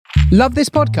Love this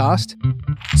podcast?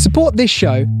 Support this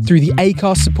show through the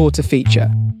Acast supporter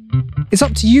feature. It's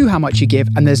up to you how much you give,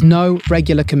 and there's no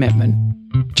regular commitment.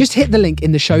 Just hit the link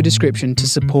in the show description to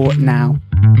support now.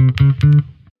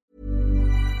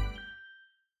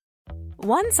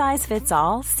 One size fits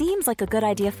all seems like a good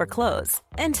idea for clothes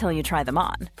until you try them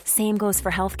on. Same goes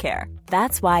for healthcare.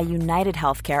 That's why United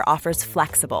Healthcare offers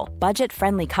flexible,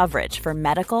 budget-friendly coverage for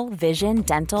medical, vision,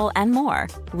 dental, and more.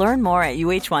 Learn more at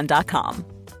uh1.com.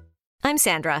 I'm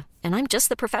Sandra, and I'm just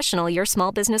the professional your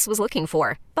small business was looking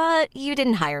for. But you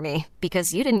didn't hire me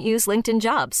because you didn't use LinkedIn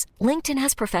Jobs. LinkedIn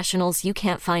has professionals you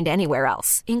can't find anywhere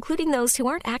else, including those who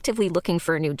aren't actively looking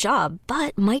for a new job,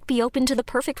 but might be open to the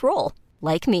perfect role,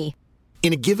 like me.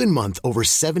 In a given month, over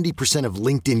 70% of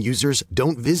LinkedIn users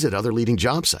don't visit other leading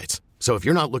job sites. So if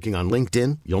you're not looking on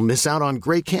LinkedIn, you'll miss out on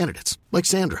great candidates like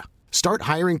Sandra. Start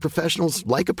hiring professionals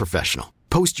like a professional.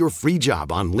 Post your free job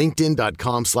on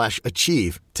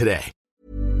linkedin.com/achieve today.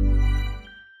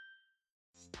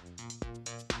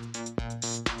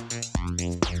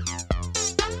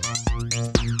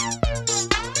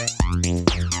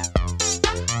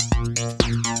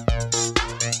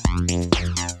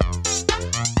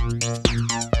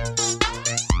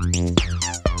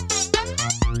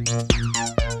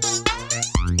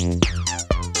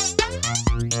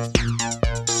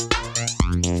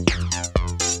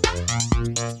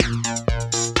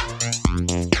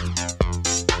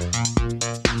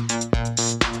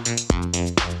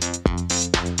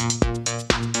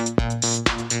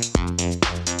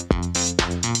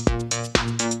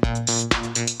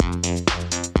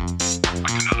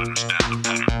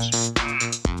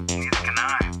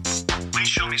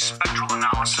 Spectral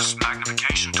analysis,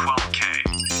 magnification 12K.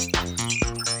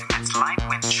 Emits light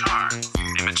when charged.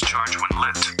 Emits charge when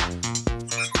lit.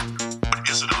 But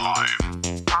is it alive?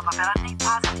 Probability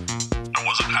positive. I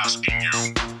wasn't asking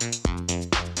you.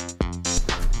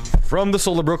 From the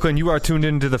soul of Brooklyn, you are tuned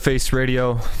into the Face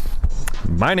Radio.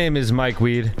 My name is Mike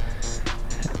Weed,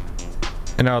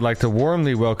 and I would like to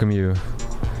warmly welcome you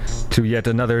to yet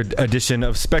another edition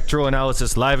of Spectral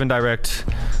Analysis live and direct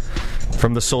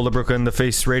from the soul of Brooklyn, the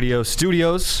Face Radio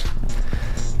studios.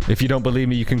 If you don't believe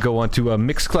me, you can go onto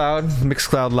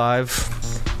Mixcloud Live,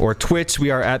 or Twitch. We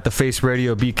are at the Face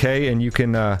Radio BK, and you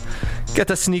can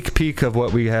get a sneak peek of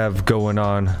what we have going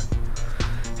on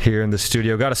here in the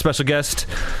studio. Got a special guest,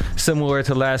 similar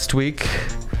to last week.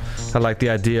 I like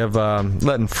the idea of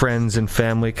letting friends and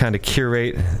family kind of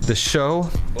curate the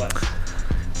show.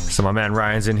 So my man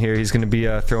Ryan's in here. He's going to be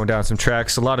throwing down some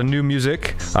tracks. A lot of new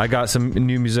music. I got some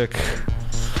new music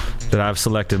that I've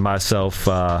selected myself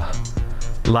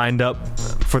lined up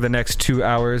for the next 2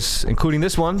 hours, including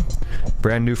this one.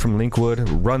 Brand new from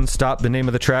Linkwood. Run Stop, the name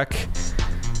of the track.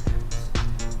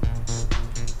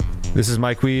 This is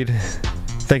Mike Weed.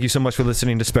 Thank you so much for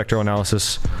listening to Spectral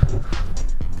Analysis.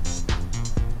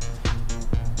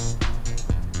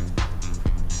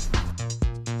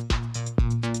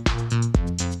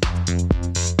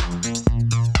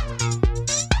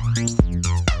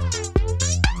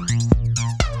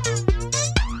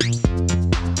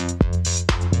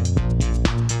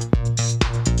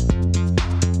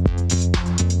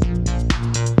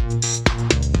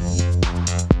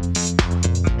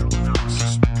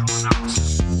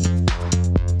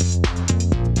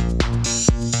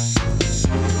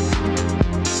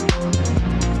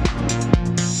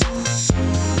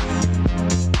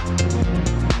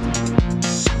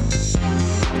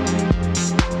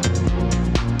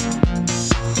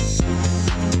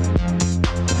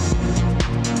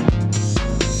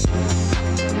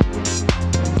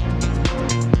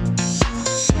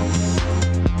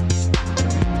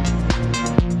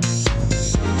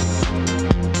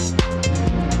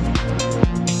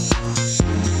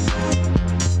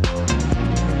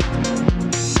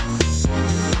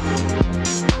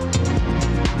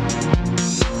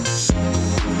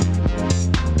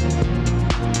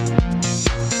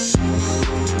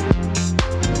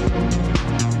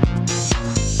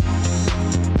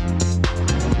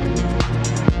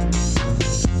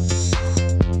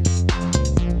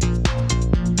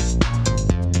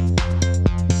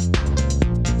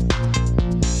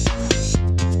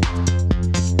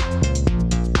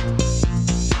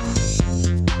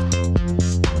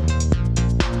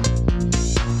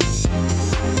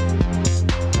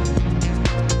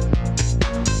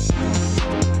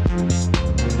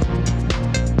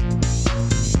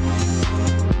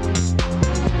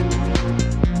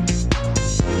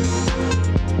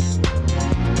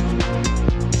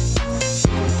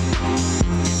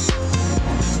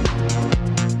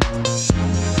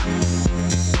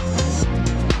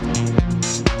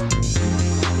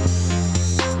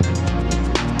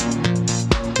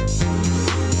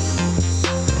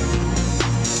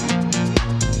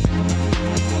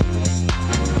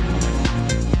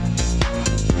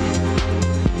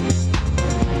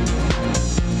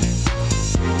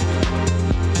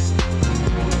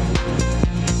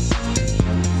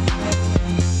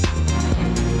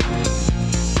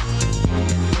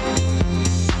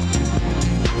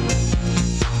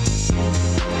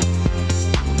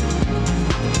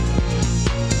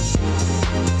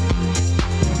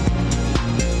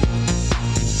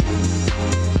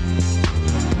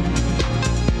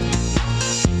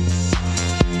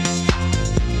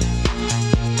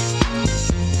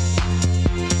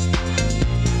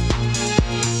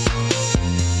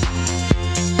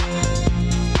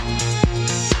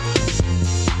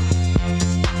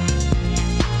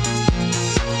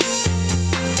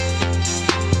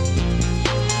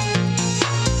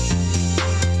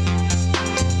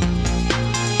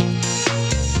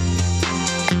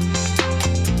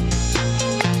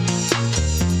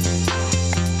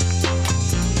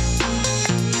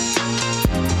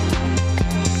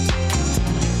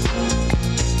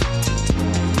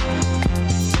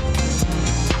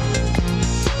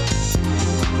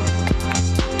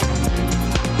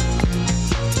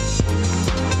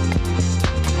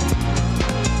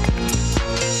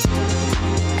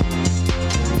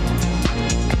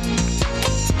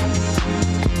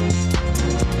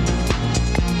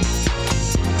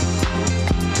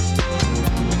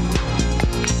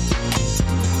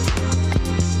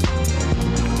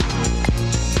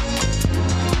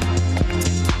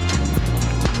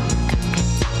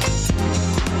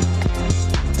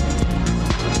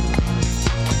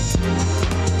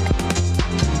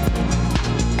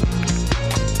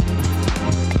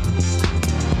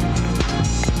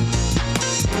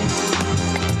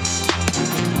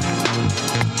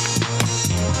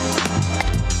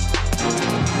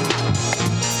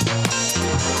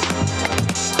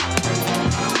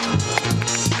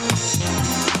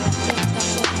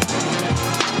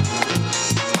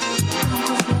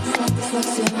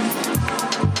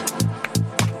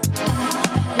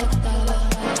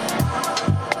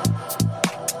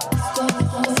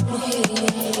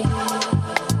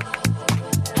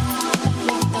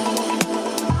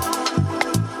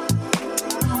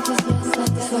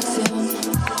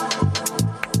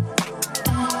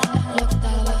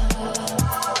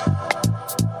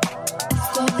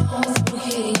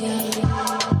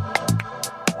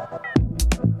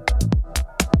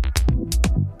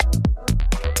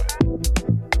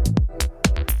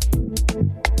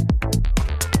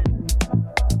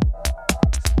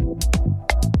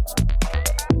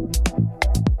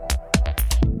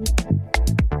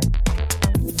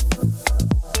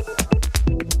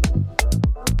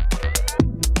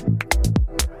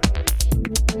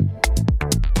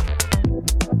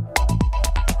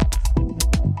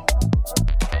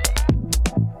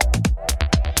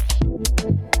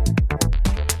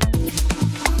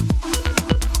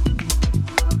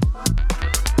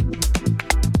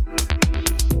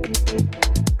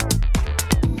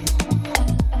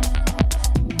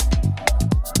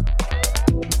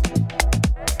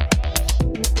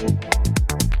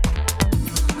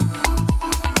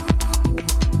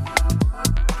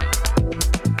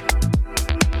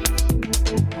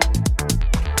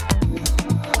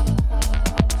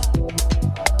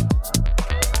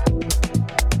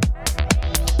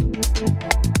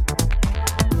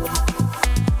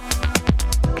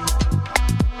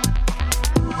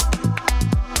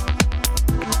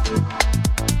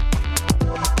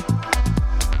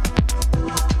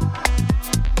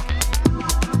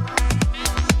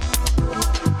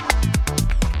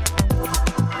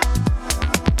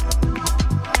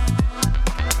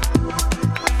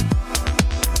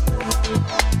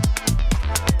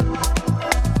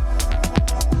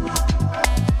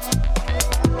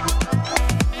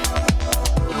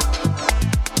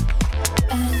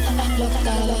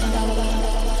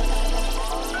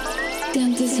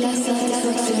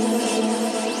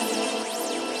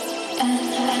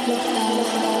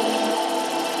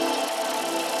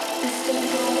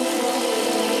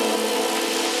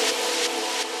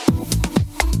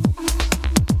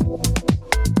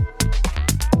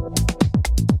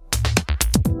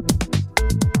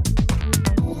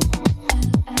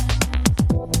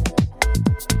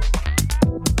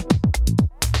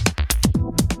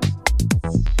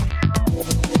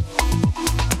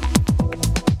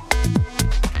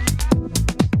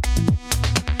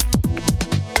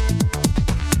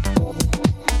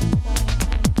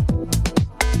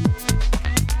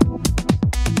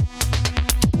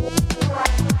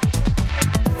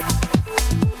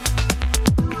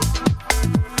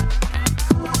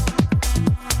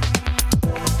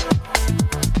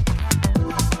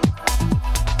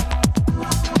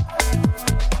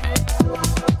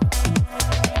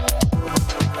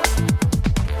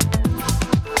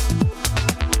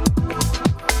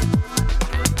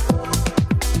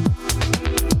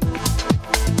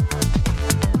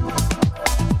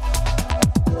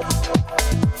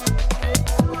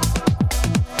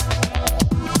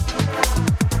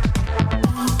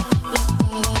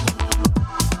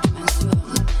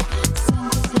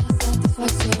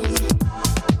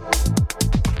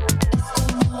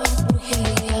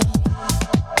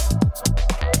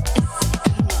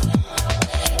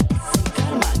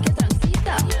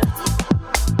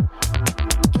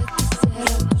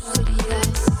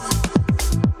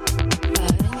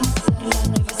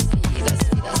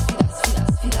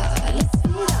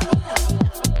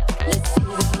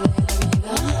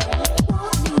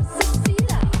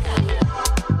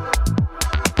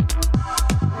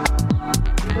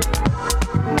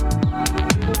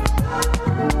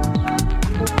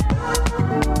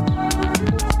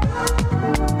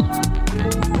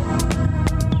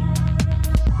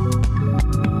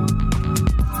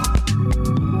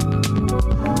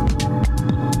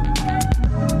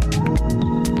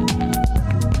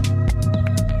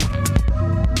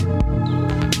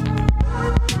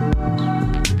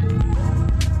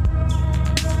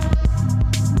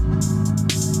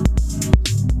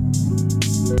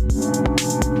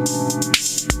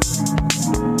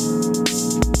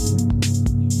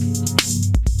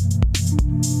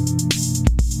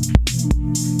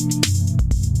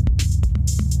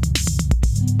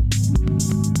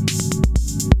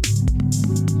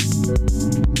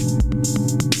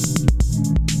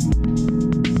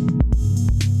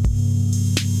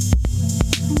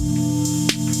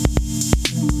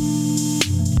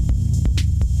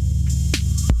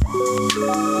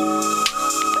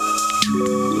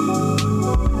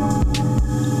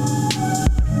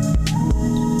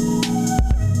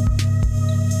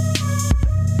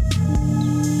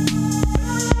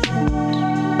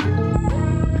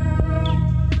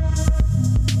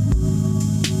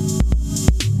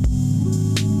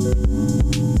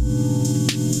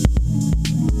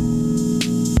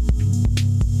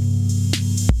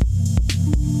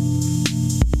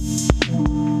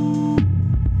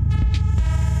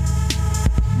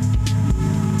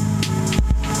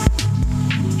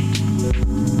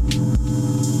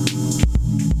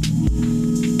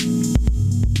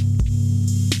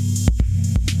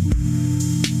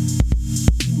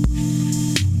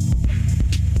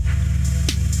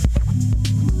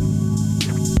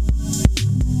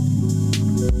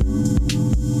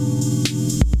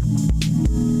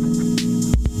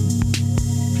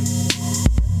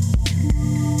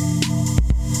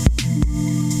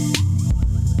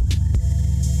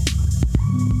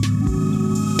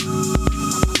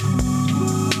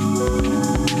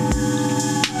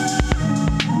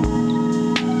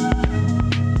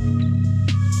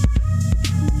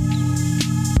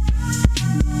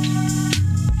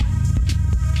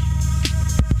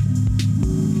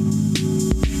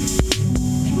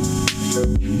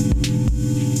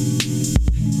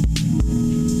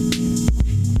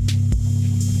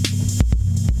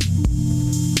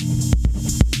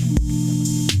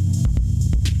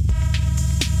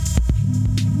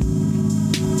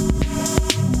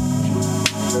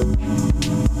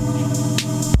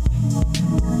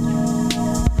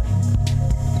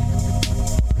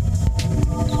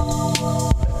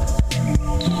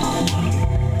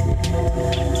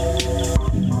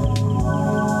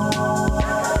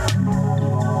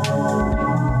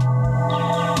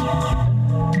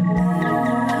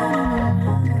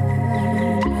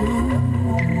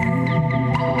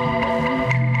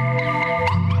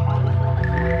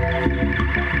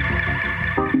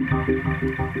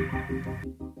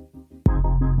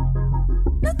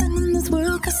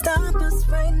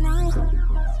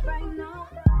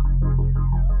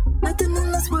 Nothing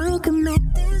in this world can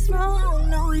make this wrong.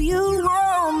 No, you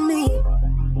want me.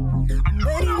 I'm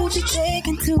ready to but you're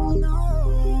taking too long.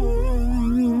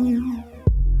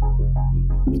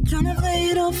 You're trying to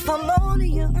fade off, I'm on it,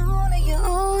 you're on it, you're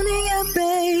on it, yeah,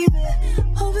 baby.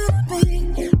 Open up,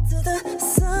 baby, to the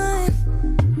sun.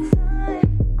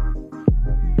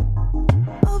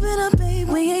 Open up, babe,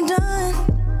 we ain't done.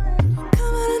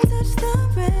 Come on and touch the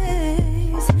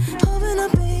rays. Open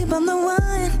up, babe, I'm the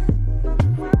one.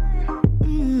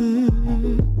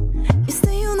 You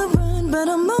stay on the run, but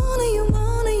I'm on it, you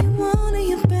want it, you want it,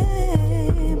 you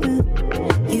baby.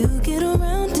 You get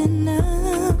around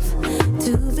enough,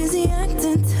 too busy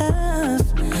acting tough.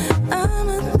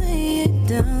 I'ma lay it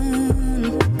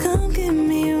down. Come get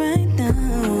me right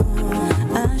now.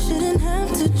 I shouldn't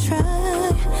have to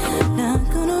try. Not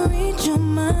gonna read your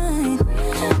mind.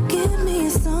 Give me a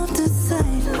softer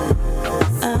side.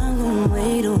 I won't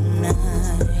wait all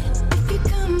night. If you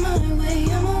come my way,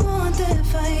 I'ma want that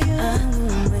fire. I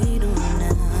won't wait all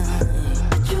night.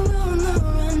 But you on the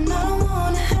run, I don't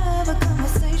wanna have a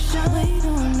conversation. Wait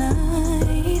all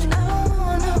night. I don't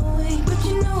wanna wait, but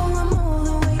you know I'm all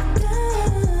the way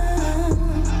down.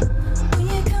 When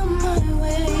you come my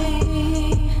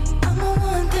way, I'ma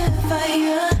want that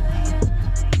fire.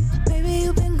 Baby,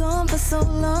 you've been gone for so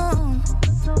long.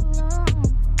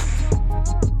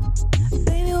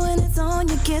 Baby, when it's on,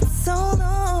 you get so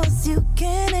lost. You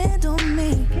can't handle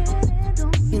me.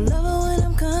 You love it when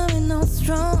I'm coming on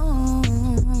strong.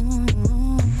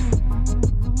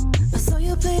 I saw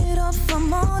you play it off.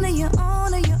 I'm on it, you're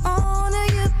on it, you're on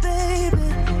it, yeah, baby.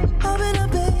 Open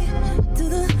up, babe, to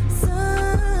the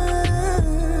sun.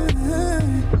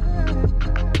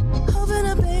 Open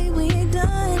up, babe, we ain't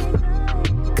done.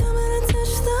 Come in and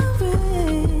touch the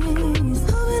rays.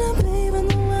 Open up, babe, on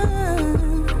the run.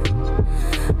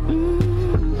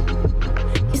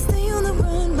 You stay on the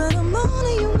run, but I'm on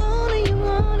it, you want it, you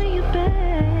want it, you baby.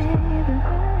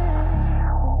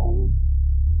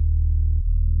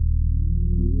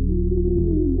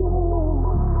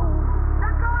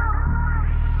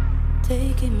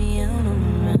 Taking me out on the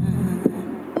run.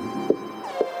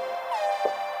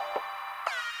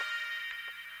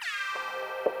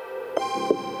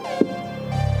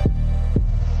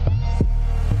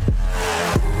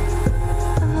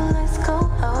 When the lights go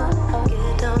out,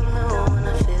 get down low when I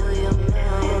feel your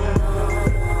mellow.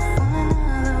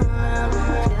 Another round,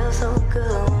 feels so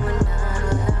good when we're not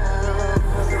alone.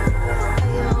 Are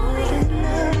you holding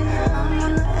up? I'm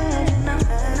on the edge and I'm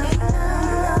heading down.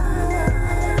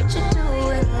 What you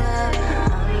doing, love?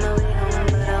 I'm not waiting,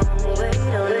 but I won't wait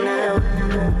all night.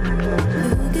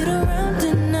 You get around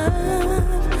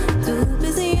enough, too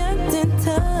busy acting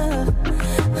tough.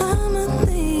 I'ma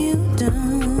lay you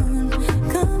down.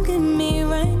 Come get me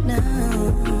right now.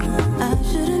 I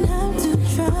shouldn't have to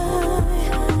try.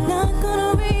 Not gonna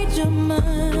read your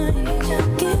mind.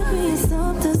 Give me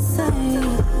something to say.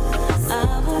 I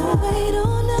won't wait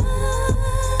all night.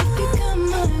 If you come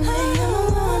my way, I don't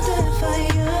want that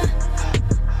fire.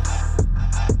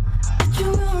 But you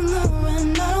on the run,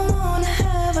 I don't wanna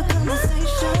have a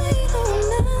conversation. Wait all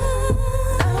night.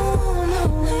 I don't wanna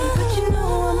wait, but you know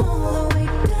I'm all the way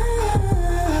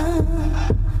down.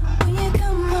 When you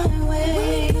come my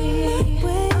way,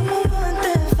 I'ma want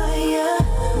that fire.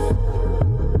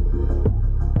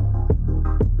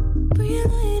 Bring your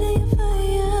light and your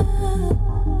fire.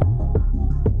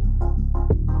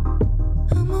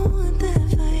 I'ma want that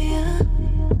fire.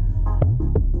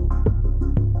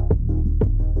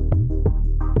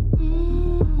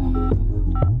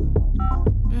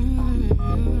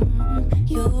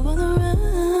 You're on the run.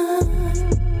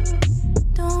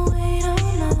 Don't wait all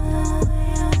night.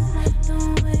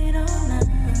 Don't wait all night.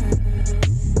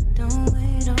 Don't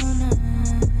wait all night.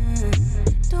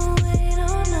 Don't wait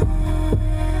all night.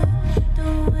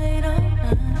 Don't wait all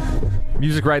night.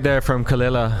 Music right there from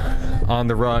Kalela, On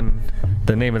the Run,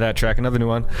 the name of that track, another new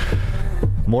one.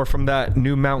 More from that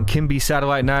new Mount Kimby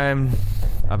Satellite 9.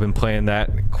 I've been playing that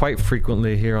quite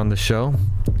frequently here on the show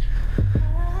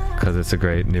because it's a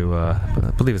great new, I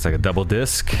believe it's like a double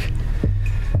disc.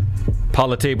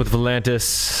 Polytape with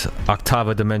Volantis,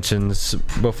 Octava Dimensions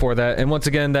before that. And once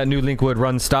again, that new Linkwood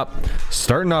Run Stop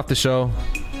starting off the show.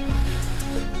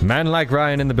 Man Like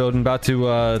Ryan in the building, about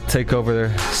to take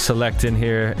over Select in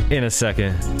here in a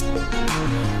second.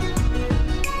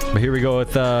 But here we go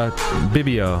with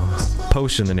Bibio.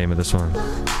 Potion, the name of this one.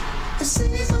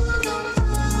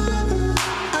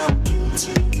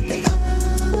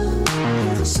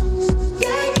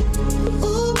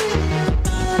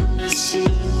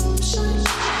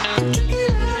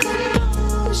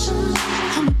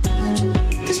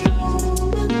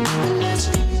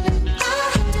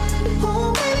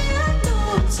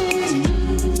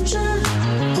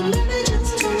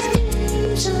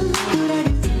 Illusion.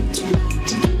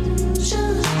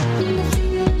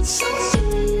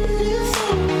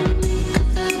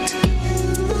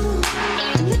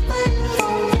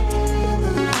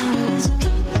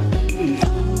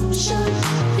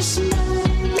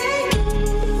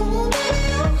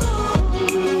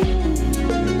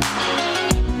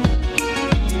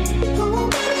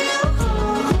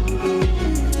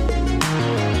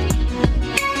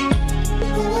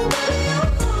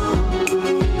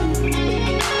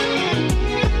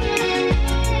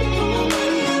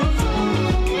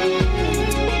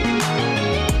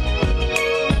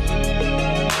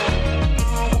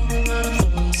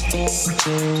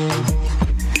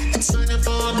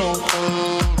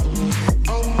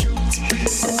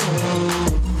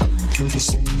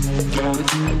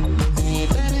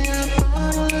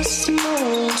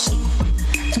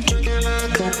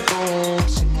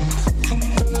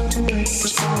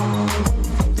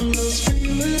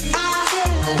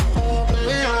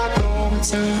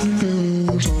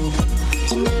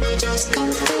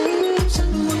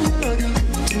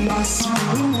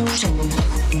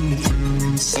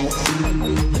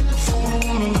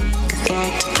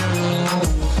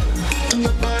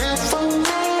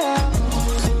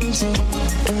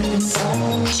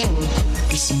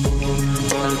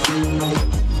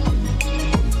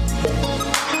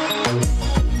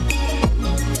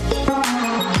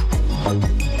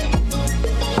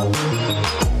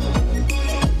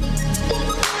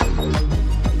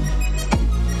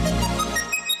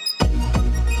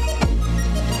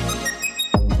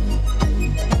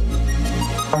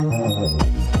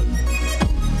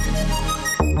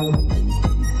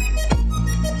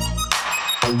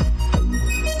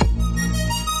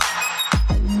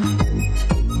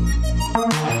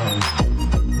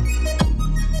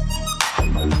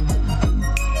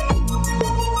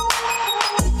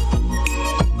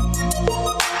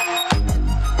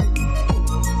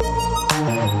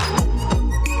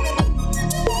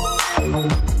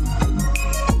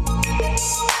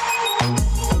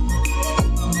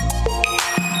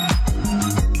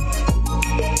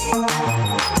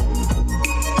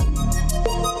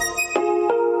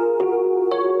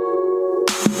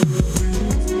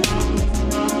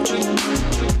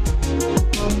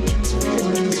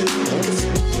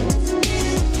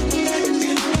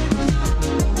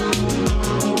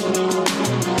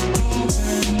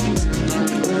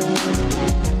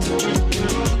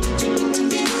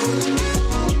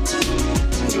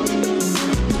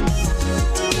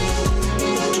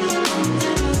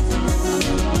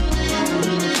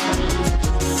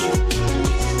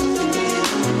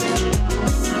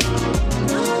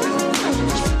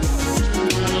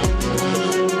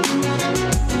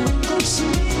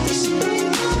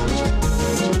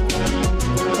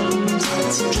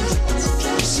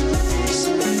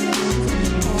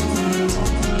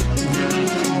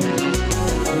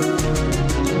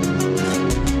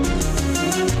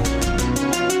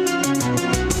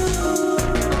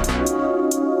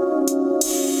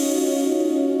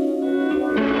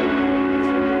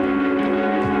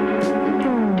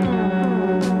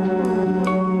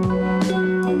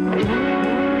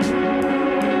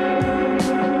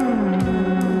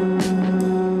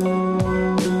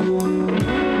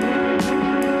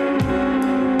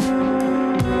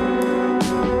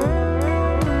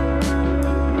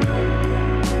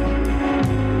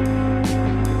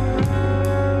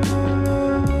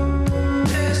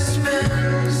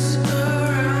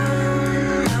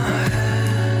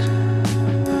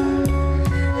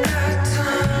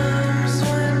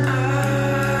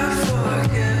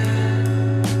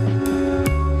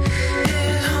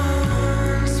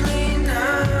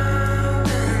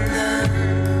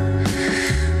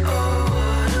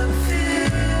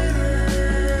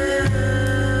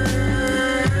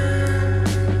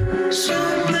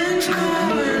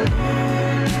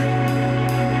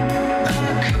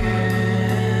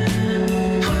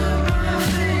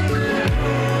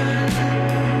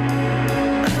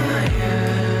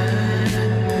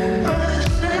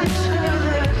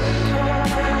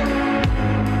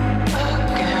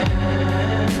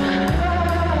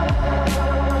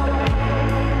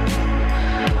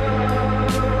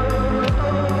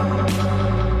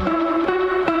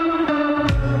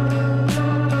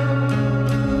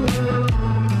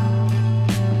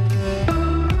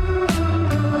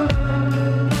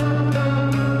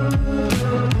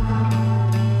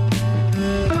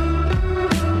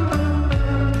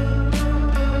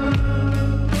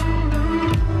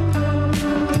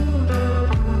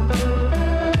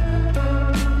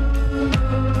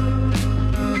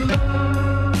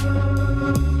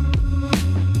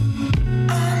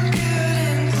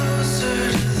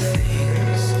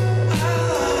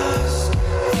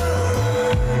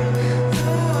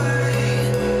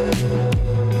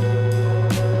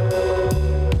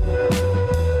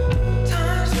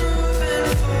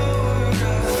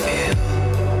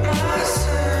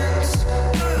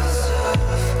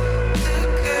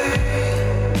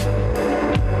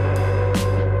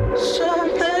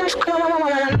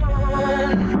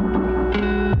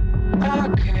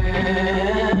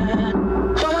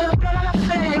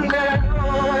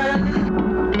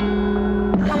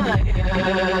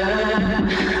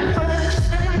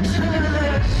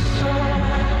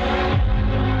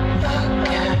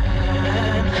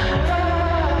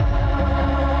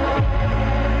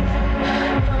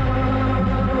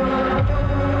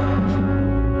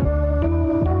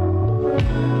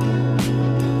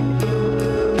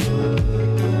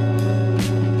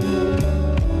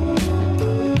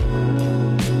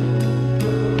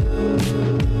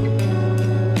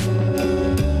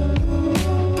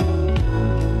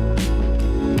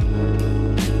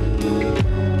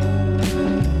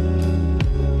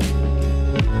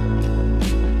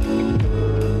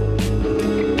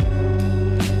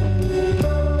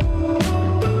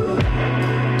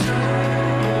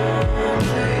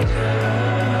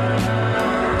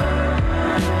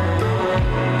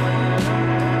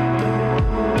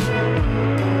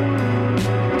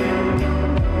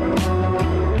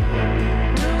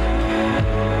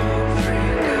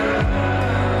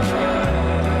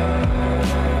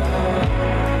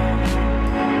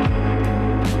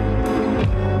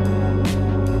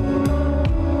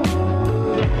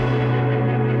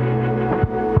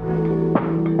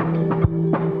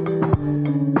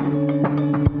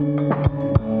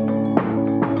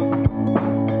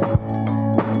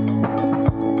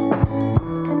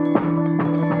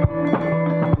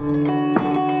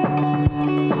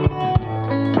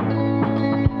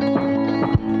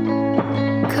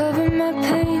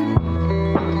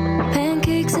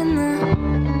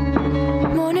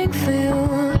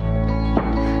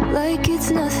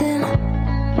 It's nothing,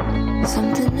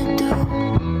 something to do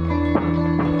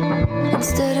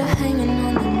instead of hanging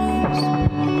on the news.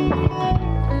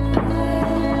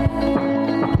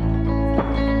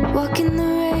 Walking the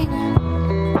rain,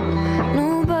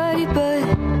 nobody but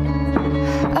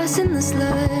us in the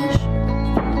slush,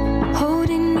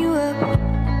 holding you up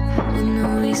with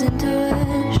no reason to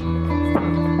rush.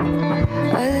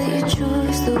 I let you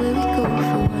choose the way we go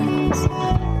for once.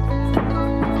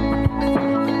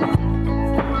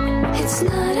 It's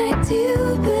not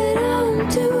ideal, but I'm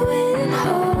doing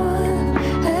all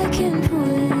I can for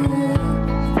you.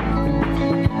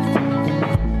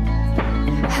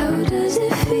 How does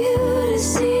it feel to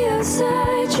see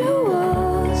outside your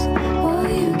walls while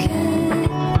you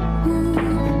can't move?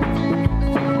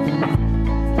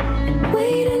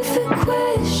 Waiting for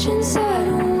questions I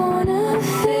don't wanna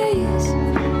face,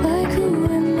 like who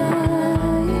am I?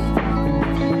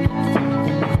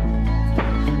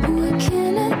 What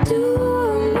can I do?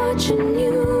 I'm watching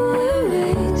you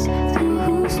erase through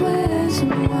whose where's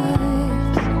and why's.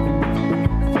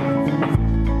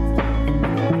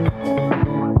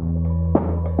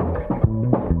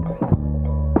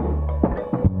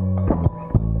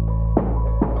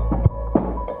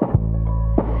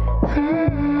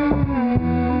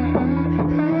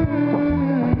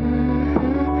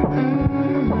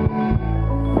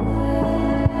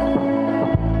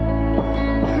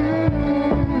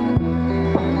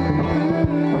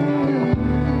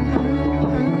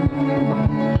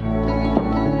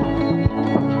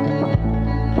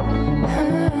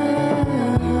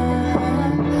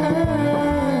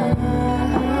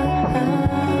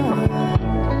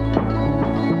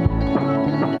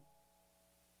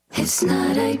 It's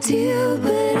not ideal,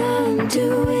 but I'm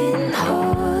doing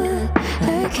all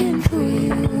I can for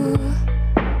you.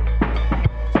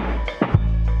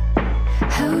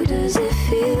 How does it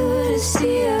feel to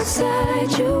see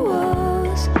outside your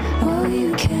walls while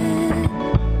you can't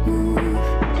move?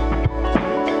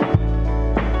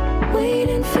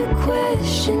 Waiting for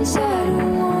questions I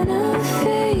don't wanna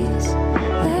face,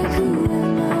 like who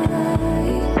am I?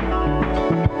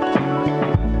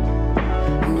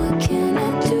 What can I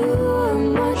do?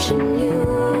 I'm watching you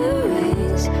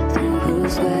erase through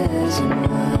whose where's and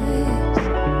why's.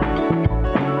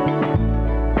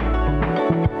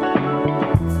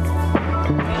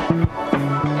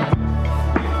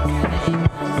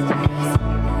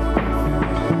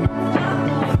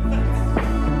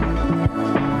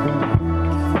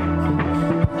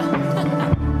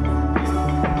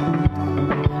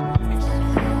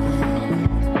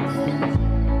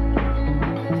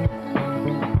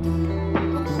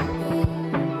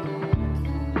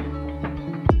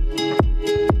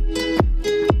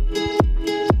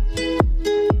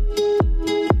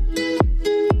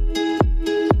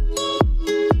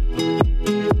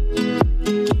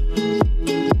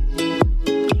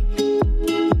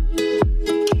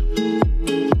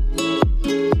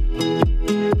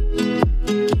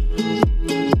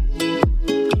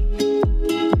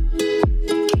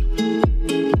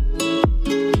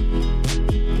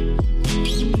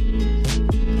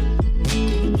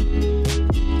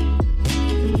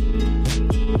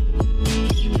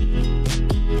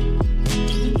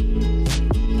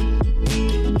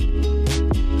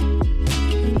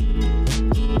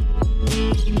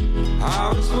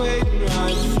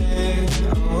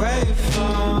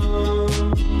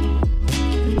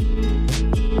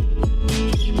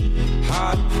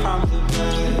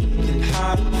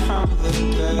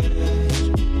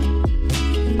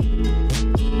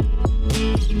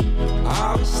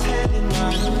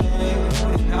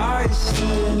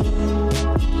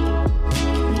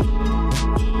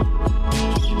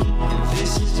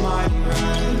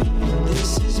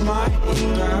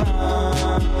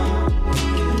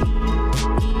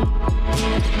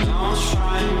 Don't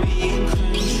try and be in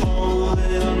control,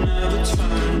 it'll never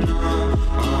turn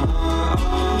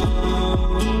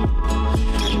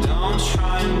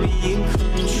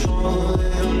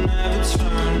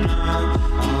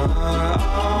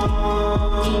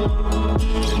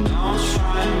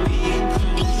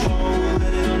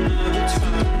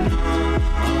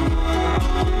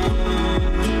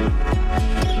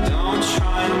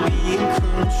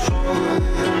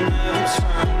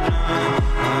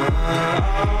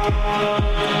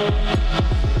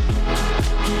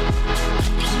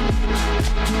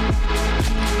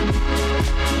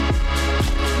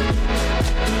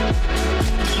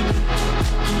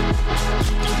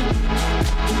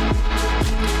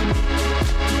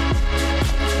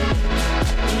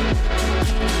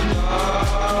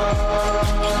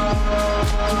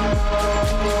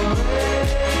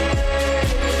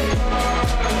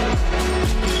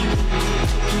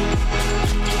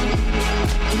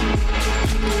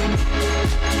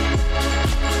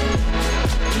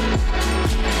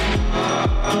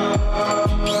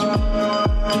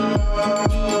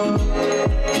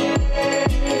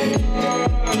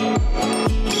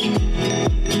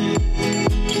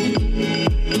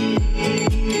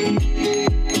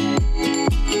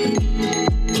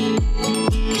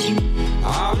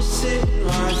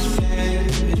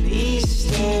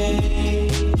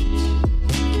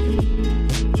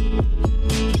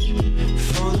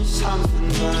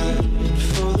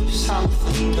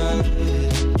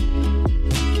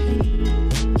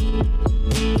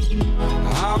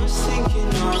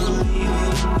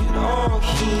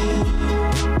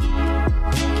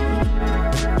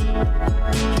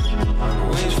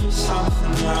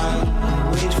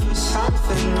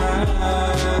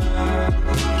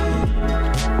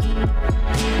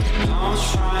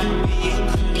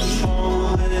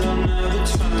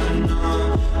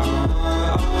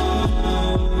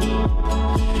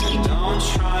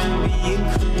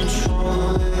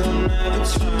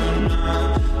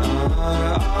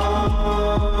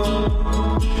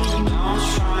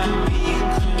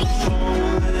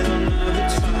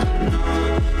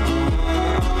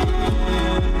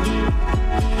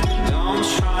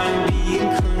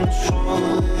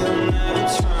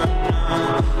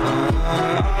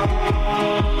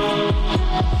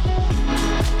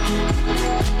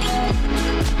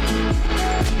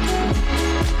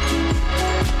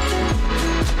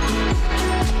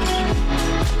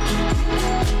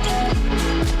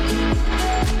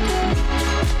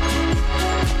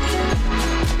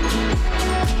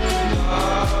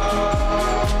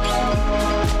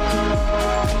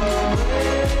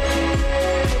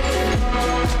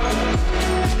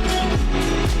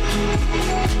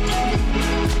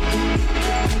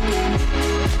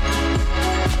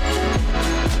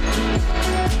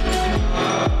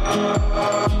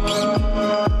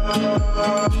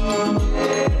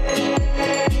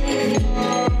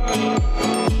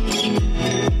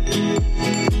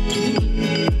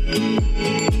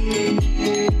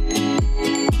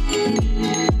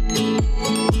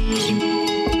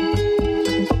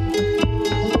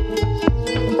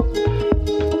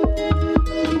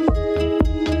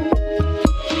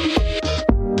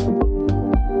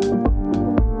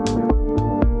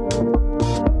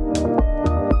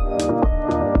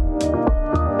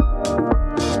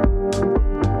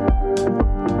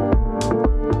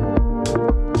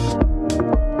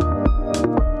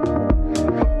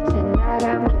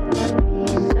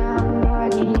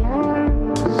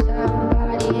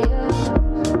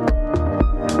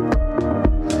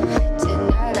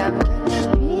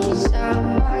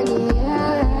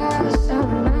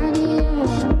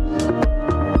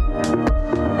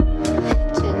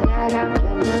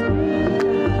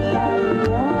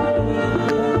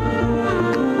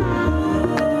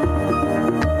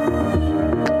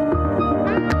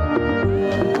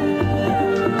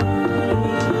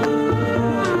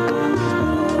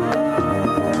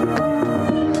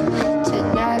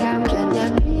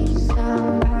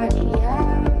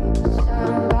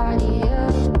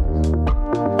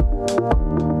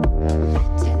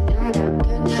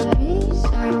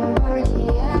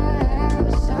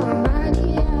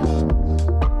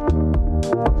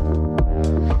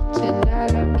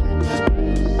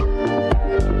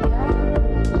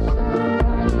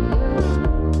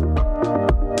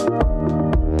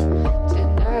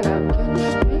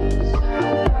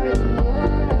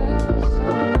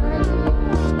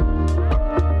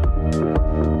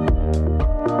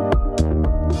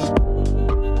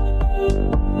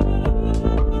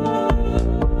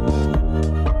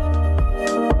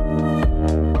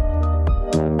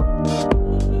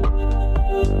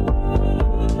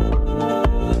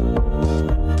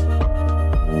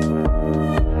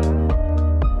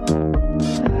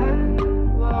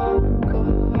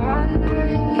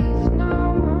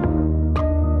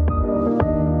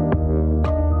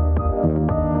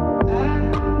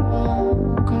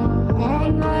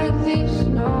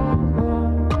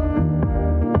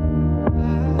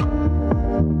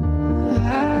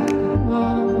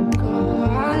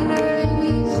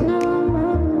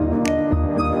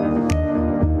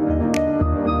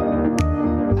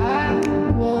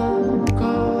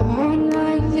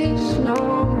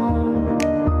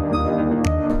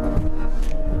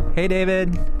Hey,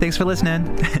 David. Thanks for listening.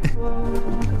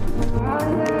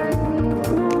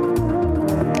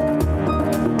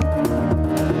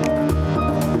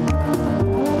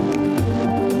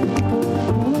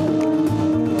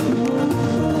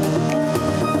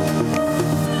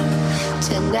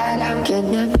 Tonight I'm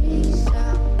gonna be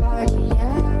somebody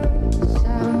else,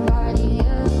 somebody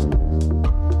else.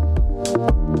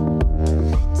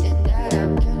 Tonight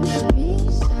I'm gonna be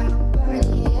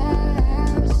somebody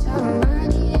else,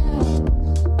 somebody else.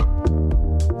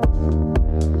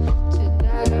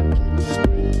 Tonight I'm gonna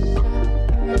be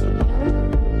somebody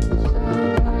else,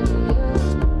 somebody else.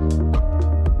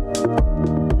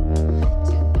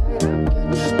 Tonight I'm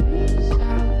gonna be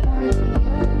somebody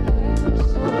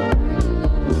else, somebody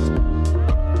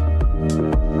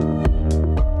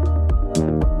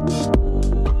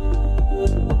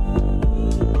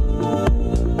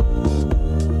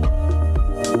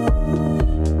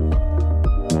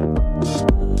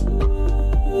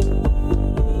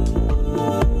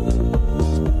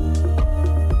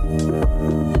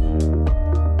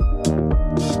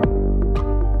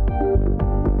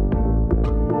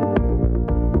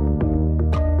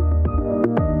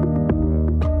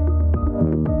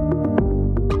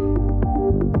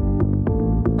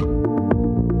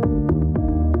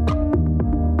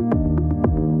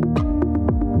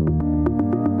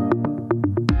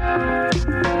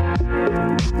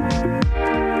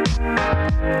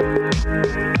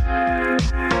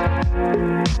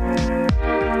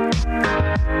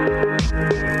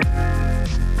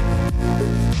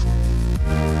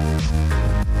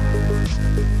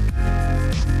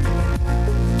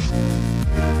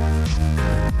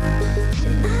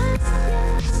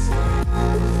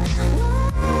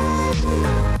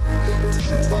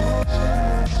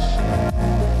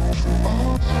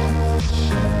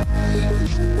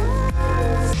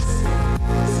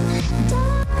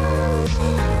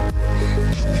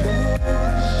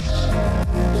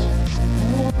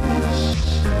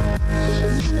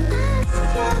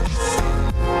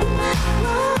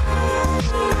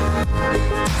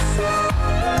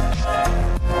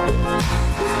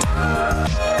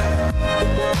Thank you.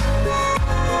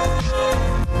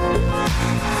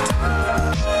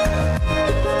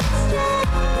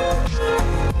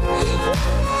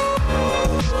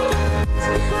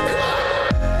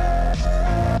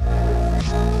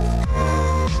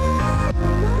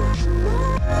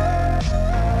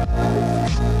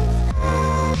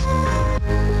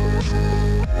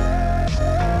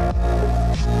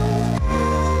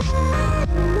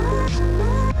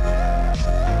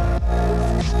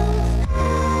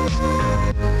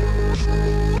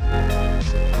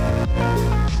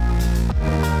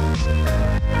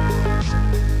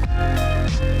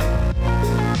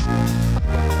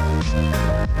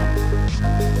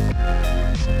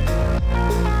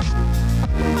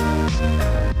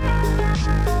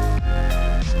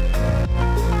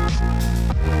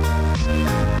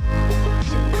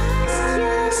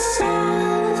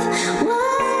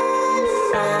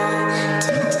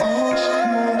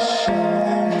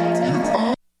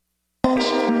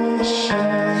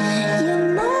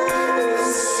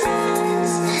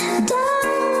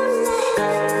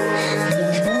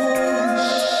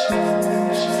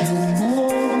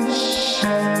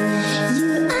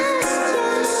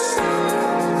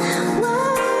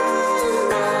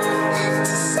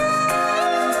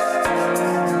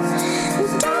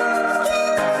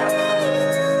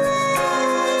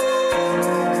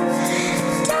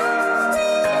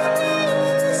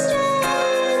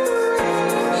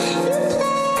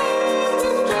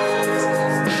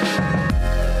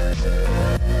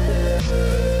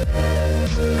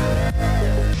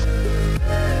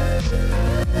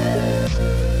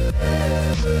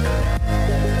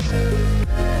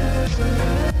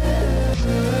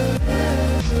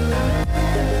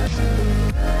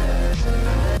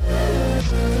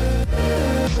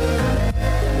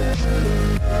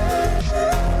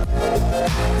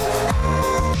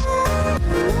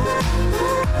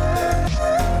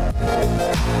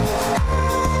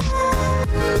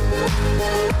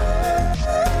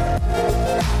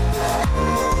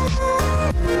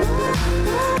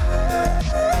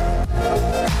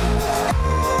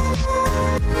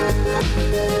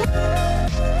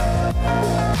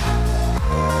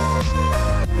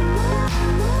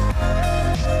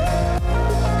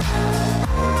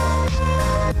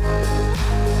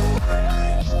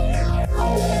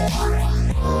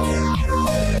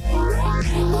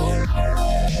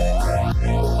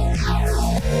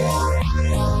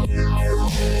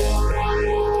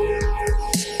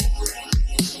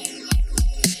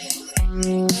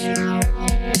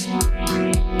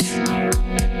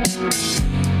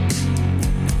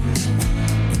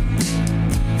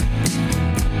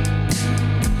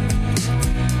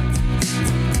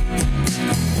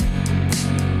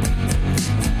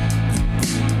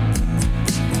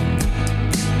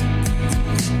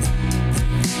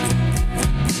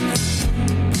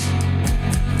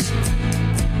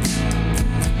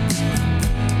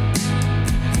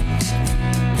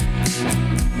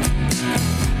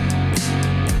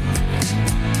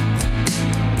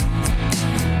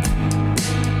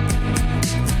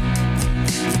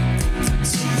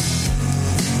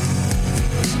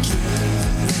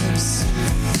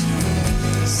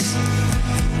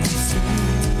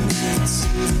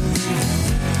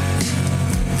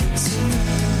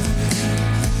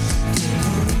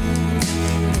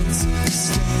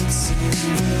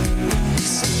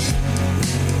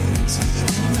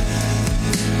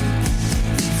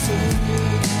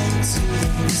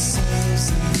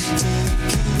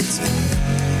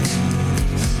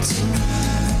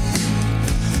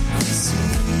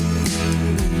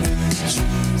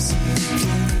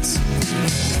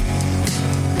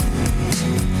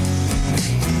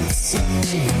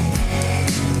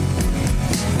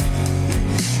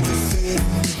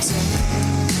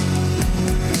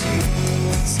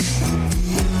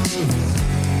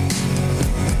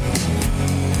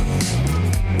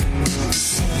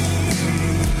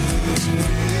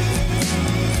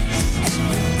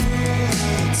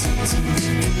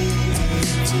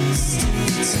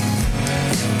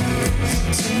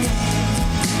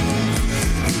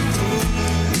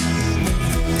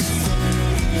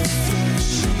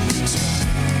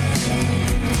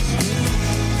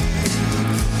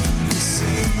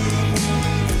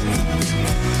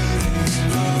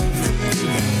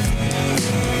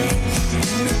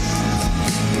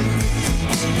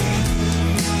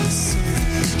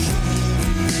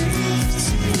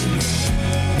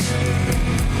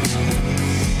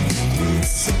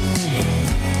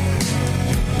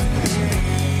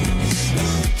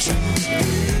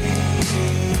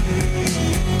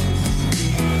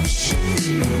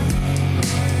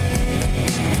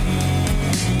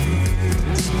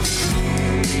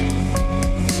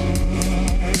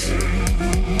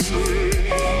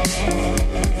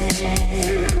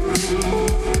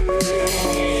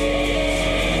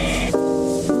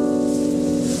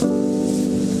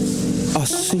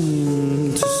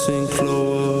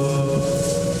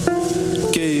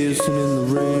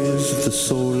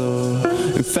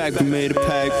 fact we made a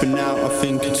pact, but now I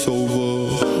think it's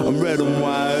over. I'm red and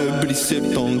white, but he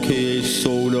sipped on KH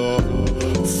soda.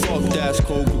 Fuck that's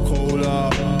Coca-Cola.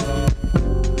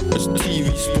 It's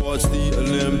TV sports, the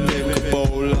Olympic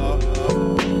Ebola.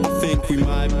 I think we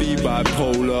might be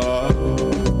bipolar.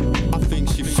 I think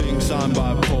she thinks I'm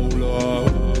bipolar.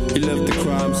 He left the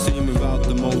crime scene without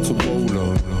the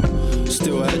Motorola.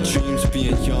 Still had dreams of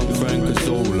being young Frank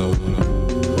Azzola.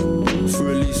 For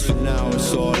at least for now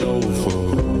it's all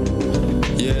over.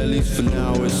 Yeah, at least for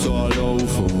now it's all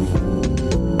over.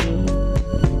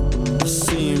 I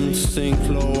see him sink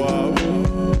low up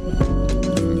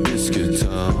in Biscuit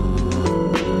Town.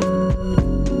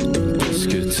 In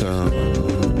Biscuit Town.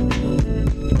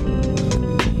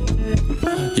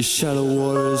 Your shallow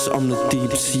waters, I'm the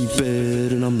deep sea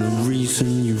bed, and I'm the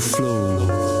reason you flow.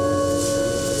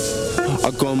 I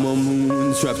got my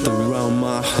moons wrapped around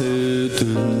my head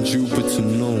and Jupiter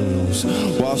knows.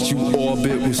 Whilst you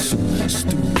orbit with some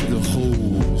stupid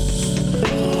hoes.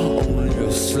 Only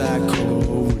a slacker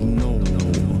would know.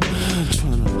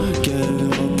 Tryna get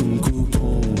up and group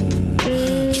home.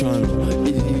 Tryna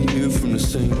eat from the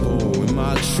same bowl. And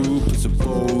my troop is a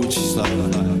boat. She's like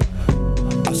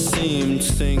I see him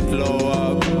sink low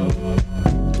up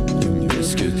in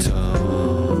Biscuit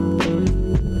Town.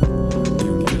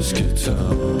 In Biscuit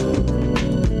Town.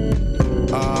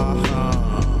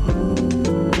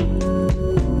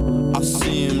 I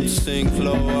see him sink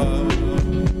low up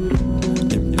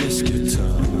in Biscuit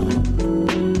Town.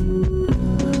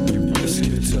 In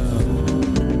Biscuit Town.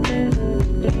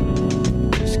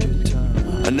 Biscuit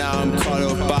Town. And now I'm caught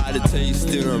up by the taste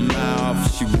in her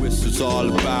mouth. She whispers all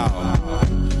about.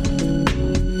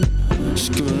 She's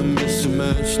gonna miss a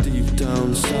match deep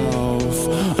down south.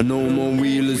 I know more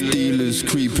wheelers, dealers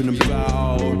creeping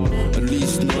about. At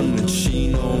least none that she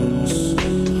knows.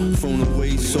 Thrown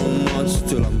away so much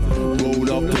till I'm rolled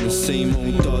up in the same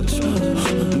old Dutch.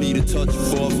 Need a touch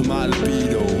of off of my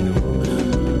libido.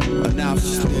 And now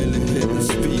she's nearly hitting the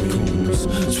speed cones.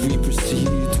 So we proceed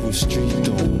to a street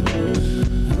dome.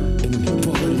 In a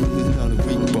body, not a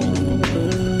weak bone.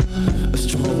 A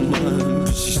strong man,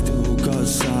 but she still got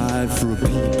side for a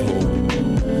peephole.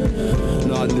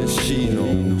 Not that she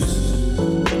knows.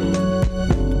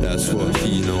 That's what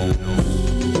he knows.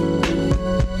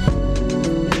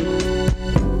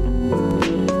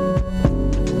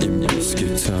 In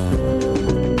Biscuit Town.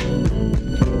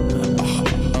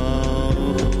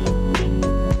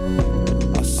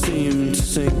 I see him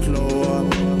sink low up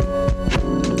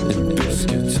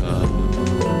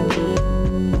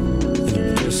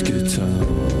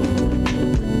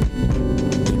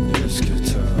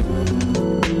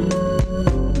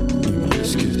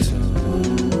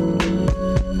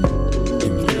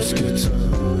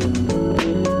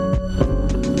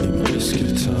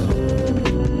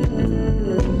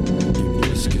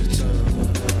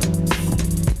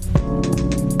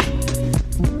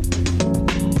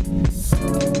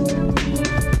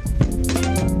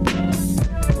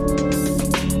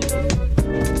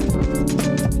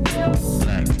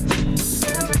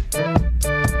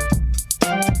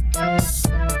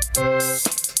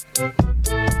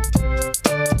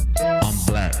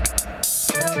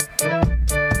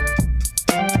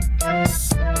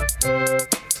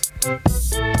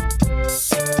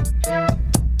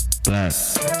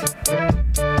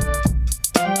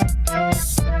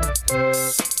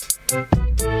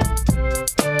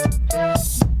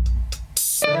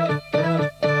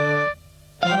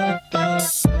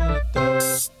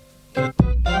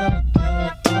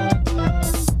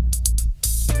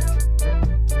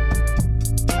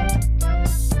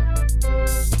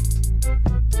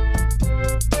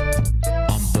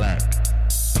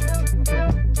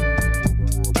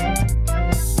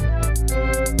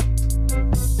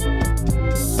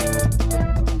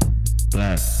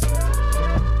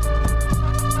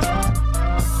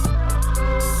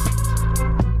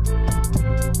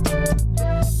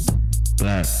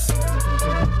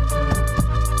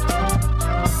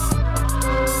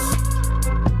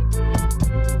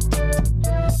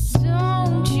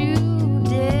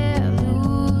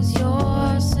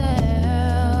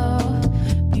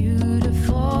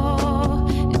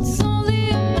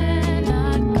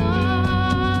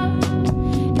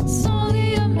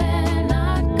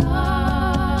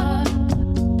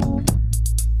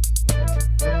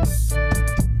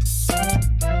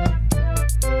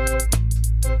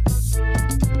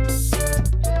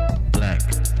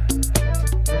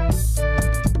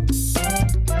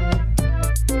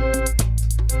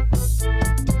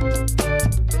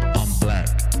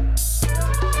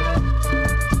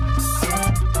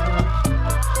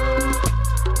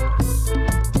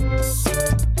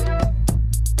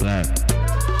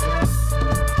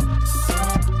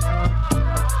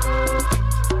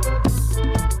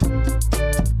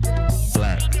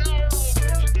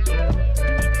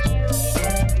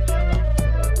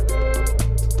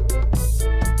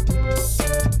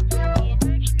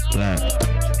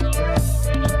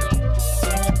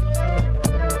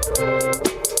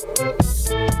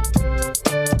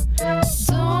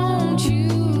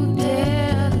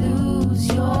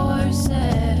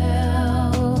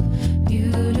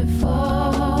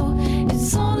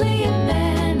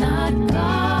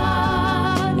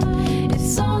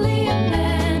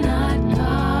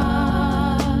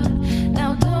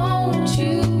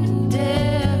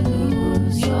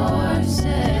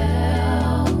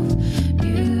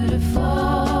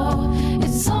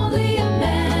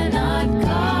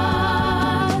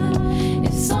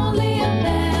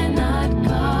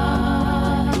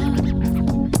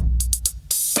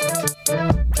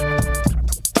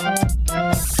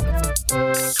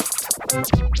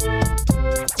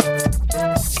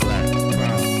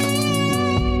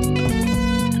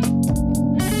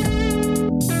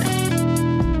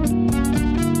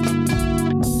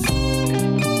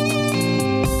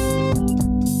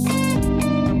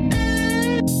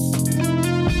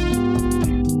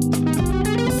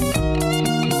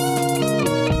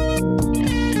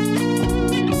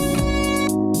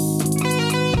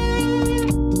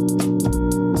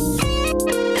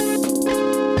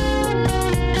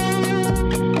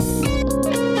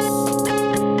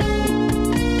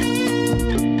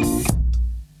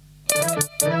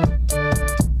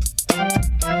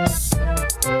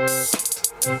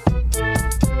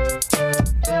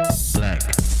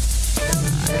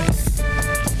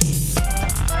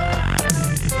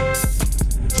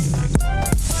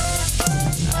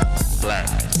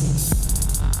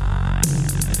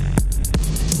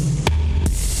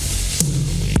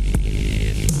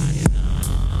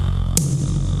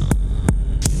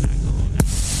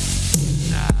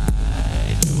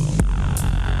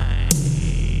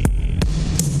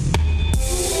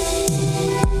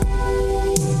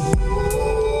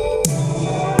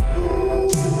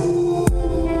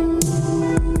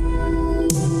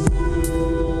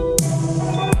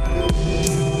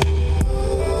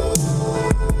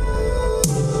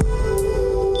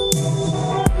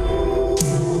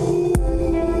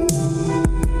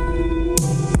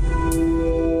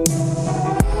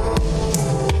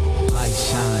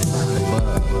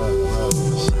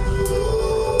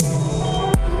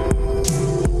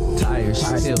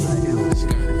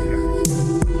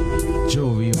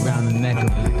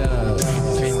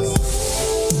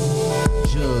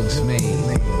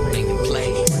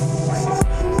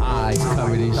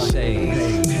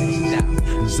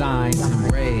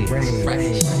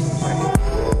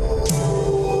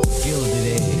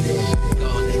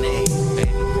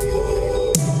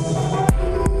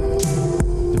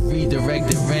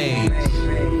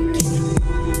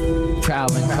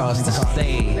prowling across the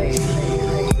stage.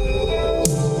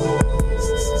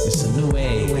 It's a new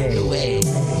age, and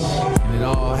it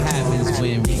all happens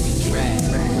when we can rap.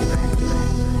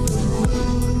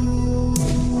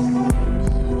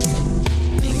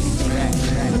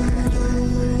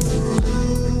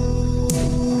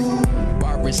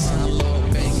 Barbara son,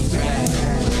 Lord, baby, rap.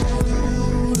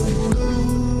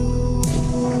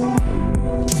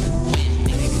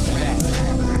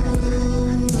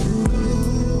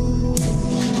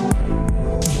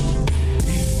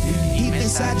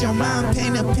 Inside your mind,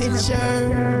 paint a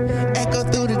picture. Echo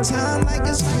through the time like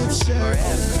a scripture.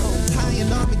 High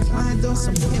and on reclined on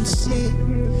some pimp shit.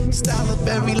 Style of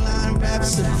every line, rap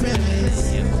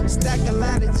supremacist. Stack a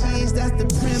lot of G's, that's the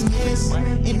premise.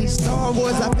 In these Star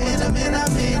Wars, I've been them and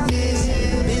I'm in this.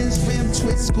 Ben's rim,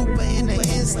 twist, scooper in an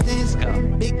instance.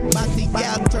 Big body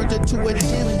gal turned her to a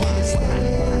gymnast.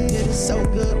 Did it so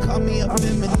good, call me a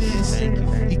feminist.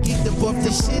 You geeked up off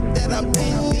the shit that I've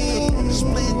been big.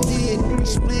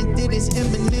 Splendid is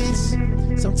imminence.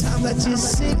 Sometimes I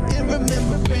just sit in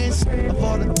remembrance of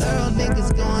all the thorough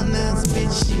niggas going out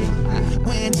spit shit.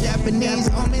 Wearing Japanese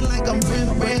on me like I'm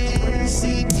Rembrandt.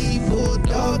 CD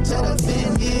bulldog to the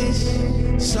finish.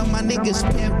 Some my niggas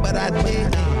pimp, but I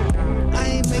didn't. I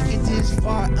ain't make it this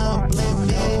far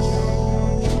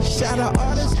unblemished. Shout out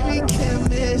all the street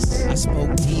chemists. I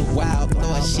spoke deep, wild,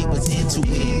 thought she was into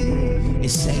it.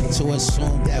 It's safe to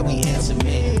assume that we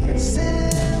intimate.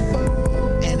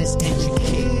 Simple and it's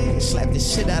intricate. Slap the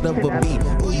shit out of a beat.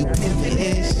 Who you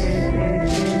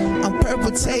pimpin' I'm purple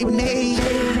tape made.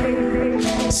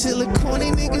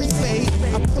 Silicone niggas fake.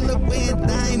 I pull up wearing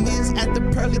diamonds at the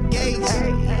pearly gates.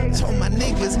 Told my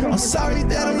niggas I'm sorry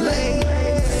that I'm late.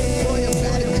 Boy, I'm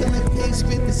better killing pigs,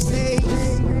 spit the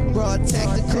snakes. Raw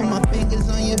tactical, my fingers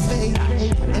on your face.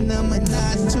 And I'm a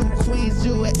nine, two queens,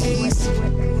 you an ace.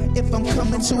 If I'm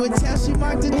coming to a town, she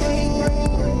marked the date.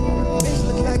 Bitch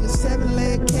look like a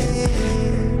 7-leg cat.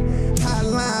 High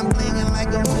line blinging like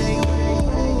a fake.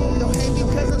 Don't hate me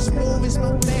cause I'm smooth, it's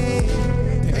my blade.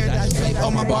 Paradise drape,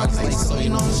 all my bars like so you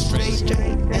know I'm straight.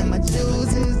 And my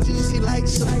jewels is juicy like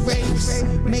some grapes.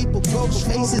 Maple ghost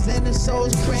faces and the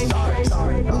soul's crave.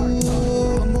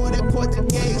 Ooh, I'm more than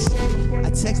Portuguese.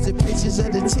 I texted pictures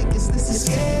of the tickets, let's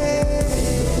escape.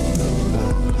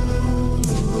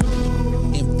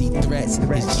 Empty threats,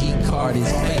 his G card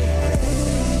is fake.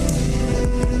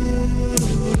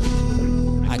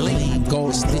 I gleam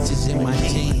gold stitches in my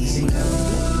jeans.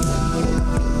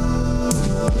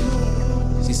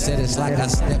 She said it's like I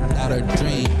stepped out her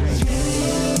dream.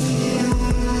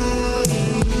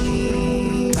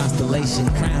 Constellation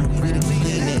crown, we the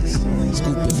cleanest.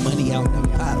 Scooping money out the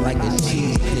pot like a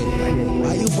cheese dip.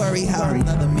 Why you worry how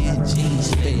another man's jeans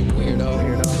fit,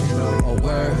 weirdo? Oh,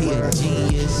 word, he a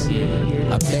genius. I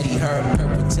bet he heard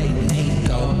perpetrating ain't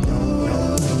though.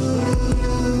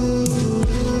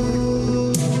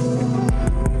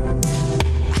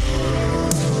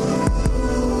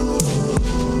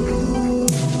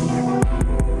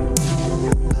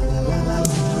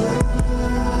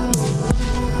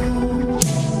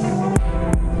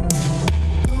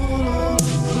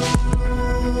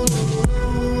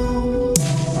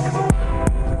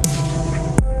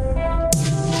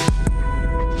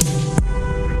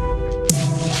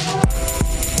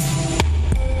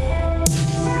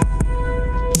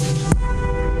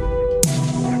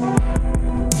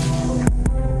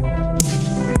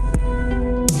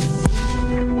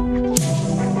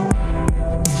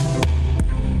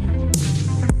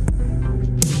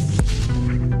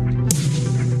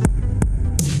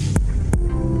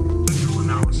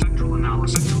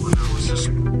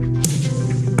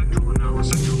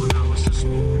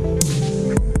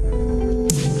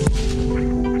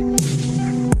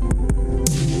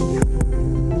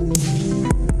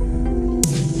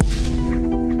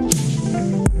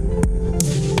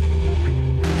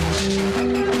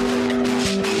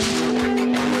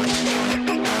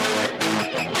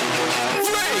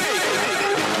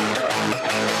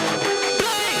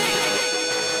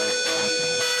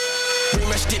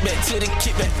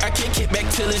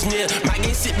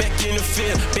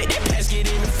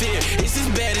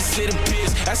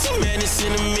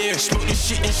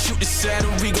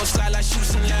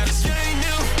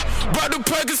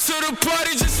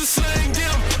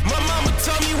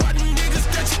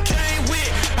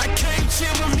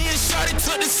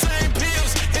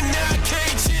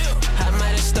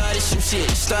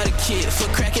 Started kid, for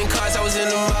cracking cars, I was in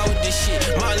the mall with this shit.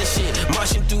 Marlin shit,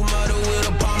 marching through murder with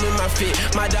a bomb in my fit.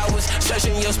 My dog was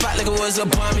searching your spot like it was a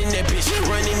bomb in that bitch.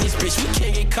 Running this bitch, we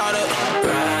can't get caught up.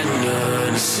 Riding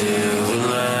on the silver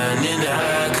line and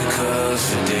I could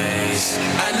coast for days.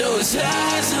 I know it's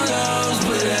highs and lows,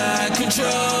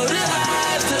 control the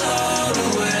highs to all the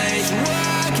way.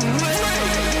 Walking away.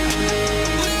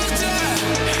 Lift up,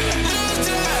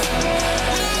 lift up,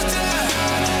 lift up.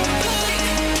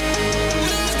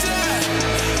 Lift up,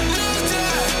 lift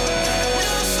up,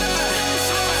 lift up.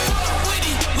 Fuck with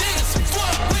these niggas,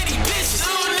 fuck with these bitches.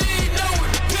 I don't need no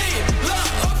opinion, lock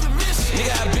up and mission.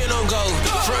 Nigga, I been on go,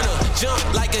 front up, jump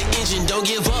like an engine. Don't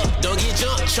give up, don't get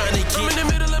jumped, trying to keep. I'm in the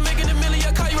middle of making a million,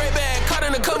 I call you right back. Caught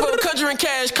in the Congo, conjuring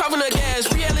cash, coughing the gas.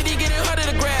 Reality getting harder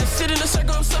to grasp. Sit in a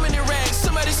circle, I'm summoning rags.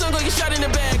 Somebody's son gon' get shot in the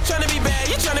back. Trying to be bad,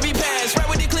 you trying to be past. Right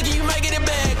with the clicker, you might get it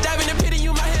back. Dive in the pit and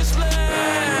you might hit splat.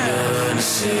 Under the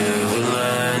silver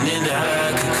lining,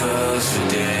 I could close for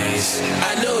days.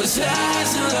 I know it's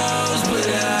highs and lows, but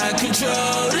I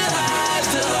control the highs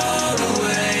to all the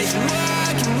way.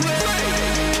 Walking away.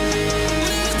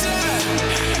 Lift up,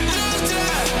 lift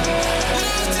up,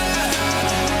 lift up.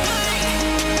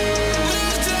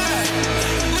 Lift up, lift up,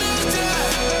 lift up.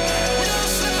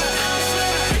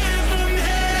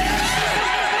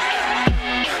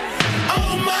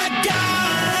 Oh my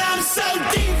God, I'm so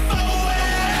deep away.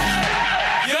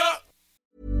 Yup.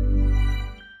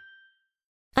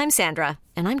 I'm Sandra,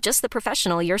 and I'm just the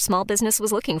professional your small business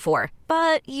was looking for.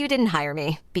 But you didn't hire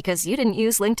me because you didn't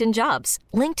use LinkedIn Jobs.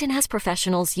 LinkedIn has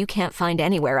professionals you can't find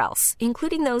anywhere else,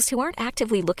 including those who aren't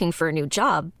actively looking for a new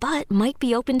job, but might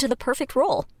be open to the perfect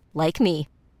role, like me.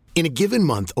 In a given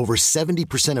month, over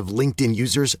 70% of LinkedIn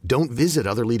users don't visit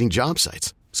other leading job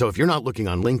sites. So if you're not looking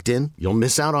on LinkedIn, you'll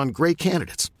miss out on great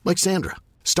candidates like Sandra.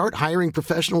 Start hiring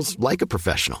professionals like a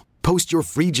professional. Post your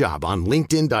free job on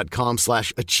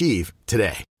linkedin.com/achieve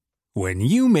today. When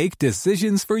you make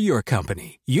decisions for your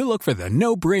company, you look for the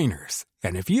no-brainers.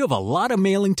 And if you have a lot of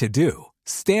mailing to do,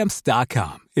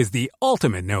 Stamps.com is the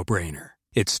ultimate no-brainer.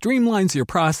 It streamlines your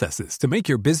processes to make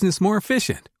your business more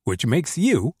efficient, which makes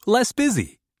you less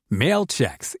busy. Mail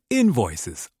checks,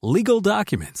 invoices, legal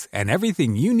documents, and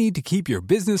everything you need to keep your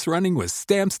business running with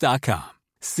Stamps.com.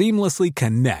 Seamlessly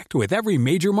connect with every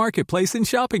major marketplace and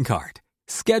shopping cart.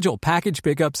 Schedule package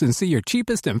pickups and see your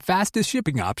cheapest and fastest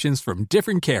shipping options from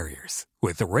different carriers,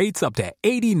 with rates up to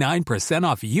 89%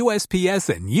 off USPS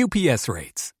and UPS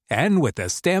rates. And with the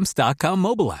Stamps.com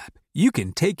mobile app, you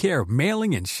can take care of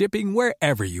mailing and shipping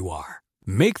wherever you are.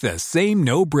 Make the same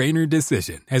no-brainer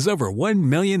decision as over 1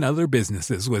 million other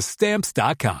businesses with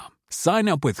Stamps.com. Sign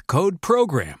up with code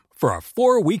PROGRAM for a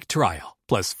 4-week trial,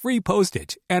 plus free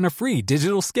postage and a free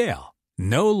digital scale.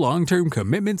 No long-term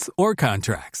commitments or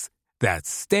contracts. That's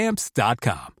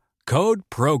Stamps.com. Code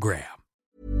PROGRAM.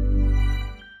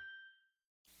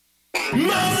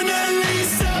 Mona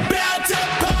Lisa about to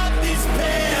pop this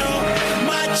pill.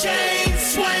 My chain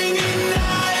swinging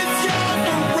knives, you're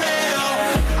for real.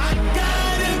 I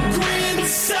got a grin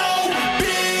so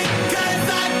big, 'cause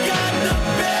I got the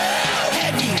bill.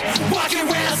 Heavy, walking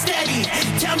around steady.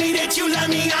 Tell me that you love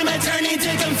me, I'ma turn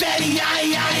into confetti.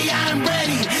 I'm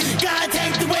ready. Gotta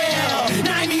take the wheel.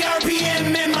 90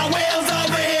 RPM in my wheels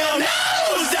over hill.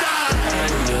 Nosedive.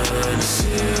 Under the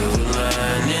silver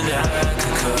lining, I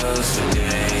could close for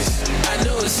days. I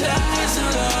know it's highs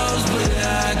and lows, but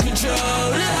I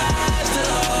control the highs to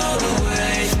all the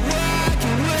way.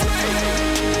 Walking away.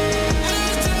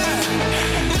 Lift up,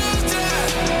 lift up,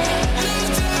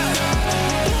 lift up. Lift up,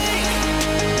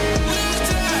 lift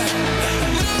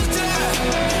up, lift up.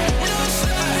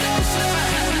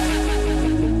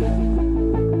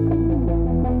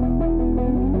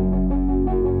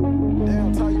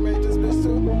 Damn, Ty, you made this bitch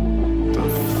too? The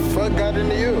fuck got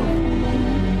into you?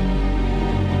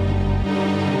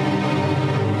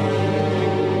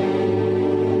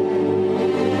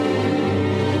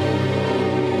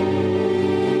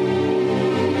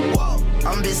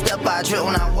 I'm a bitch step by trip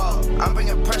when I walk. I'm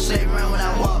bringing pressure, they run when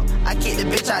I walk. I kick the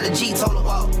bitch out the G, told her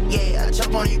walk. Yeah, I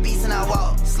jump on these beats and I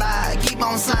walk. Slide, keep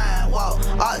on sliding, walk.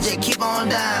 Object, keep on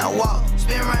down, walk.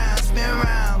 Spin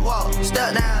round, walk.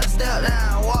 Step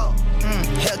down, walk.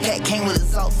 Hellcat came with a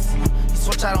sauce. You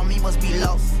switch out on me, must be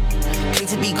lost.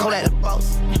 KTB cold at the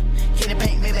boss. Candy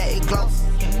paint, maybe it gloss.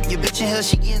 Your bitch in here,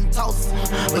 she getting toast.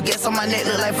 But guess on my neck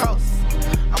look like frost.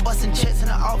 I'm busting checks in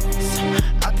the office.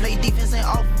 I play defense in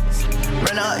office.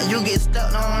 Run up and you get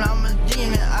stuck on. I'm a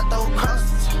demon, I throw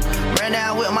crosses. Ran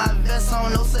down with my vest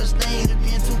on, no such thing as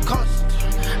being too cautious.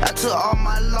 I took all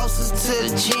my losses to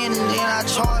the chin and then I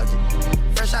charged it.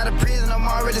 Fresh out of prison, I'm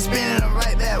already spinning them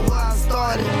right back where I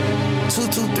started. 2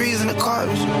 2-3s in the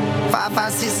cartridge, 5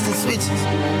 5 6s and switches.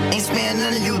 Ain't sparing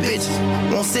none of you bitches.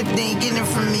 Won't sympathy, ain't getting it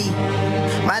from me.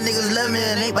 My niggas love me,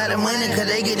 it ain't by the money, cause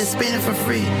they get to spend it for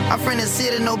free. I'm from the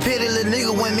city, no pity, little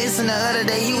nigga went missing the other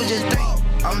day, he was just 3.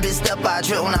 I'm a bitch step by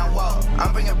trip when I walk.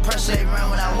 I'm bringing pressure, they run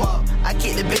when I walk. I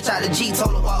kick the bitch out the G,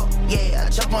 told her walk. Yeah, I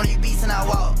jump on these beats and I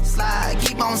walk. Slide,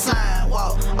 keep on sliding,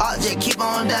 walk. Object, keep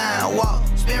on down, walk.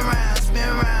 Spin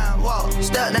around, walk.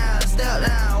 Step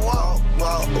down, walk.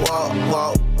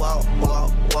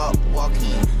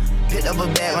 Walking. Picked up a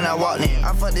bag when I walked in.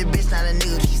 I fucked this bitch, now the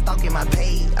nigga keep stalking my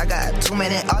page. I got too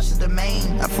many options to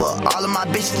main. I fuck all of my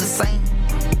bitches the same.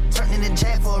 Turned in the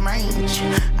jack for a range.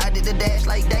 I did the dash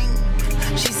like dang.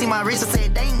 She see my wrist and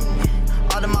said dang.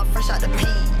 All of my fresh out the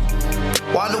pen.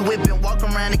 Water whipping, walk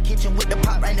around the kitchen with the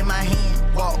pot right in my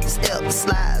hand. Walk, step,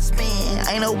 slide, spin.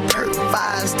 Ain't no perk,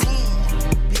 5's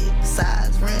 10. Big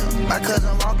size rim. My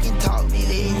cousin walking, talk me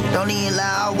there. Don't even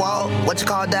lie, I walk. What you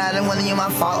call that? And wasn't even my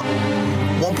fault.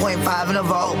 1.5 in the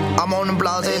vault. I'm on the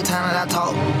blogs every time that I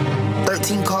talk.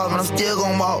 13 cars, but I'm still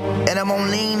gon' walk. And I'm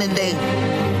on lean today.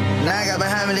 Now I got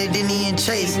behind me, they didn't even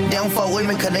chase. They don't fuck with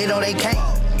me cause they know they can't.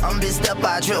 I'm bitch step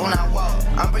by a trip when I walk.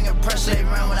 I'm bringing pressure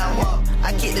around when I walk.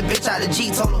 I kick the bitch out the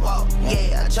G, told her walk.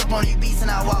 Yeah, I jump on these beats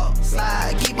and I walk.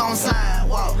 Slide, keep on sliding,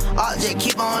 walk. Object,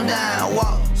 keep on down,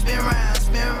 walk. Spin around.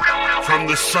 From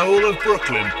the soul of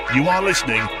Brooklyn, you are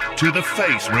listening to The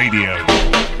Face Radio.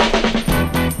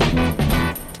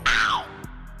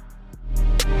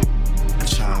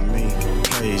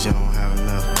 You don't have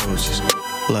enough coaches.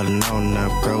 Let her know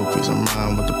enough groupies. I'm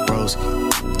riding with the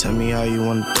broski. Tell me how you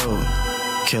wanna do it.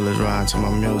 Killers ride to my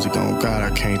music. On God,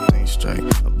 I can't think straight.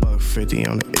 $150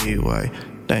 on the E-way.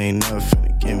 They ain't never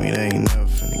finna give me. They ain't never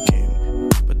finna give me.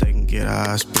 But they can get a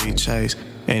high-speed chase.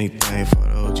 Anything for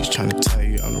the OGs tryna tell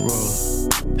you on the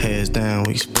road. Heads down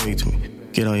when you speak to me.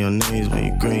 Get on your knees when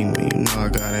you greet me. You know I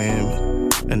got an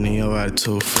image. And then your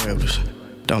attitude fabulous.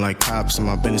 Don't like cops in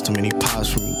my business. Too many pops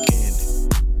from me.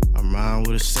 Rhyme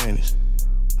with a sentence.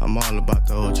 I'm all about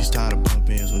the OGs, tired of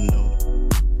bumping ends with new.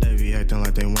 They be acting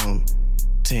like they want me.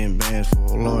 10 bands for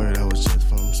a lawyer, that was just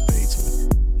for them to speak to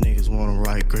me. Niggas wanna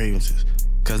write grievances,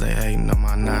 cause they hating on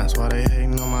my knots. Why they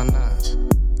hating on my knots?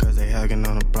 Cause they hugging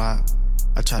on the block.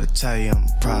 I try to tell you I'm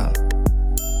a problem.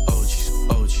 OGs,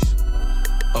 OGs,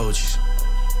 OGs,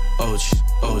 OGs,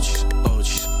 OGs,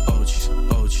 OGs, OGs,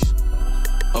 OGs,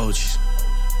 OGs,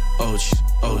 OGs,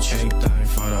 OGs.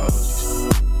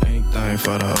 Anything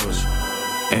for the OGs.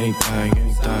 Anything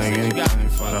for the OGs. Anything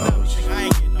for the OGs.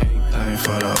 Anything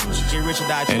for the OGs. Get rich or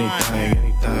die trying.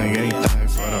 Anything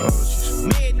for the OGs.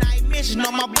 Midnight mission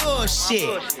on my bullshit.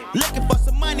 Looking for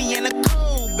some money and a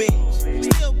cool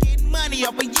bitch. Still getting money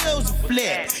off a user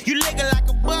flip. You licking like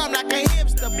a bum, like a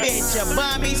hipster bitch. You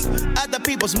bummies, other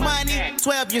people's money.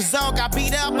 12 years old, got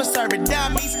beat up and serving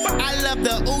dummies. I love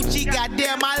the Uchi,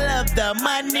 goddamn, I love the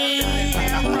money.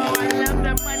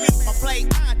 My play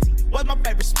auntie was my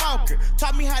favorite smoker.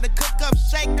 Taught me how to cook up,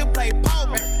 shake, and play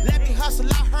poker. Let me hustle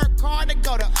out her car to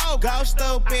go to Oak. Go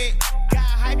stupid. Got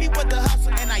hypey with the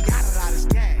hustle and I yada out this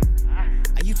game.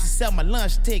 I used to sell my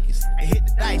lunch tickets and hit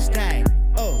the dice game.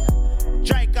 Oh,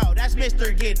 Draco, that's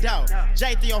Mr. Get Dope.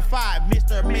 J305,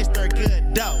 Mr.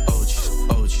 Good Dope. OGs,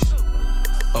 OGs,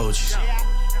 OGs,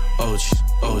 OGs,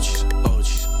 OGs,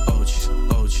 OGs,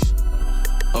 OGs,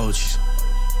 OGs,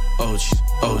 OGs,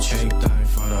 OGs, OGs.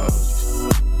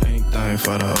 Anything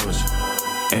for the OGs.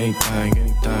 Anything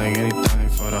for the OGs. Anything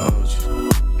for the OGs.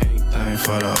 Anything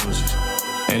for the OGs.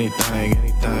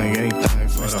 Anything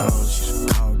for the OGs.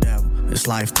 Cold devil, it's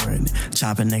life threatening.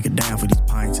 Chop a nigga down for these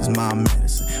pints is my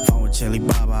medicine. Phone with Chili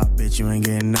Baba, I bet you ain't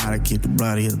getting out. I keep the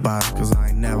blood of his body, cause I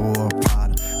ain't never wore a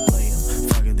Prada. Play him,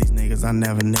 fucking these niggas, I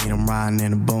never need them. Riding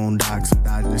in the boondocks, I'm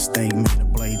dodging the stink, me the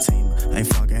blade teamer. Ain't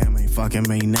fucking him, ain't fucking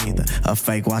me neither. A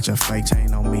fake watch, a fake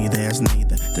chain on me, there's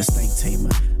neither. The stink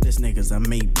teamer, this nigga's a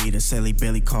meat beater. Silly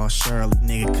Billy called Shirley,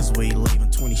 nigga, cause we leaving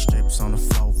 20 strips on the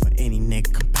floor for any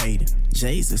nigga competing.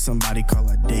 Jesus, somebody call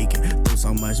her deacon. Threw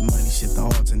so much money, shit, the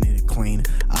alternative cleaner.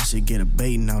 I should get a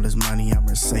beating, all this money I'm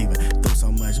receiving. Threw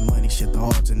so much money, shit, the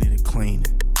alternative cleaner.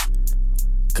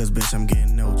 Cause bitch, I'm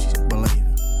getting OGs, believe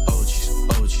it. OGs,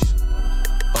 OGs,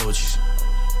 OGs,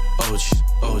 OGs,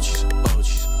 OGs,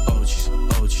 OGs,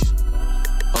 OGs,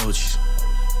 OGs,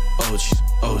 OGs,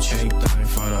 OGs, OGs.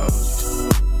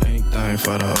 Anything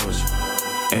for the OGs.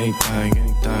 Anything for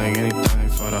the OGs. Anything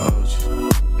for the OGs.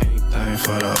 Anything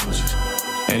for the OGs.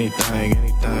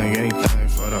 Anything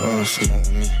for the OGs.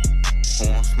 Who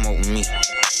won't smoke with me?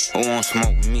 Who won't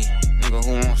smoke with me? Nigga,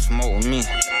 who won't smoke with me?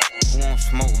 Who won't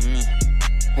smoke with me?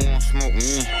 Who won't smoke with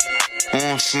me? Who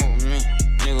won't smoke with me?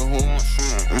 Nigga, who won't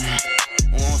smoke with me?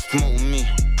 Who won't smoke with me?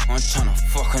 I'm tryna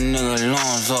fuck a nigga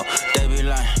lungs up. They be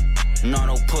like, no,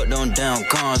 don't put them damn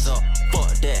guns up.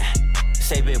 Fuck that.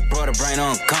 Say big brother, bring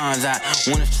them guns out.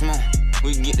 When it's smoke,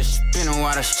 we get the spinning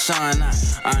while the sun out.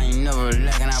 I ain't never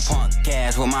lacking, I pump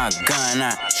gas with my gun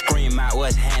out. Scream out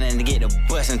what's happening to get the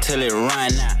bus until it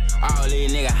run out. All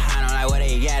these niggas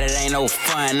ain't no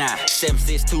fun now.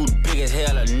 762 big as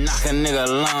hell to knock a nigga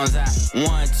lungs out.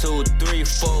 1, 2, 3,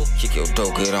 4, kick your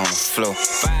dope, get on the floor.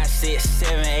 5, 6,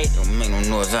 7, 8, don't make no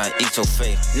noise, I'll eat your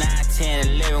face. 9, 10,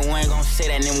 11, we ain't gon' say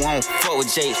that, then we won't fuck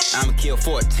with Jay. I'ma kill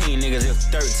 14 niggas if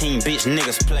 13 bitch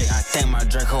niggas play. I think my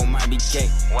Draco might be gay.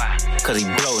 Why? Cause he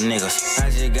blow niggas. I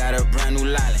just got a brand new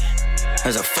lolly.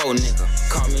 As a faux nigga.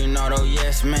 Call me an auto,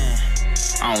 yes man.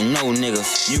 I don't know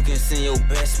niggas. You can send your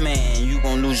best man, you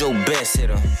gon' lose your best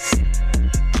hitter.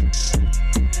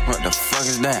 What the fuck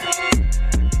is that?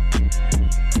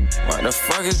 What the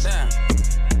fuck is that?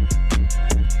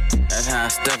 That's how I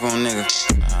step on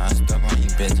niggas. I step on you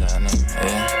bitch ass nigga.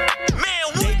 Yeah.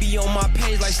 They be on my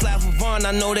page like Slav Vaughn,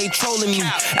 I know they trolling me.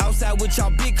 Outside with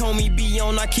y'all big homie be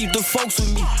on, I keep the folks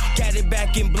with me. Got it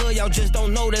back in blood, y'all just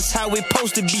don't know that's how it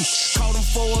supposed to be. Called him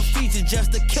for a feature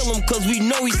just to kill him cause we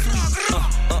know he's sweet.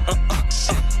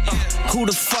 Who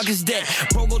the fuck is that?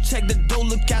 Bro, go check the door,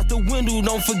 look out the window,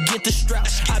 don't forget the strap.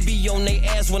 I be on they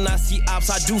ass when I see ops,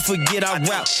 I do forget I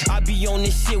rap. I be on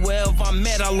this shit wherever I'm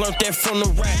at, I learned that from the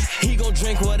rap. He gon'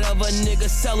 drink whatever nigga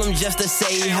sell him just to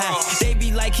say hi. They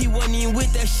be like he wasn't even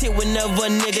with that shit whenever a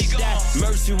nigga die.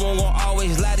 Mercy won't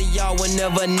always lie to y'all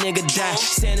whenever a nigga die.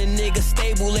 Send a nigga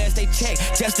stable as they check,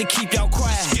 just to keep y'all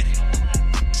quiet.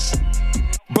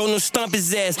 Bro, no stump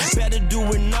his ass. Better do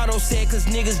what Nardo said, cause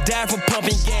niggas die from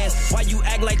pumping gas. Why you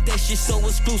act like that shit so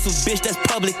exclusive, bitch? That's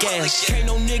public ass. Ain't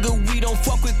no nigga we don't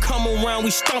fuck with, come around, we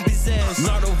stomp his ass.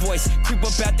 Nardo voice, creep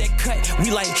up out that cut,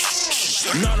 we like shh.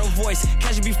 Nardo voice,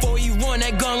 catch it before he run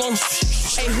that gun on.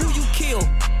 Hey, who you kill?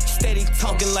 Steady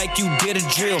talking like you did a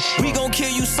drill. We gon' kill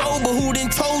you sober, who done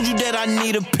told you that I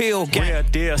need a pill? Real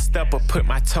deal stepper, put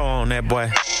my toe on that boy.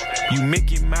 You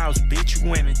Mickey Mouse, bitch, you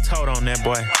went and told on that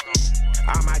boy.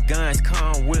 All my guns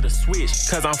come with a switch,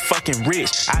 cause I'm fucking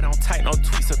rich. I don't type no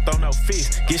tweets or throw no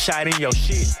fists. Get shot in your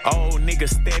shit. Old nigga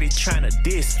steady tryna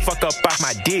diss. Fuck up off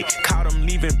my dick. Caught him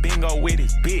leaving bingo with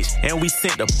his bitch. And we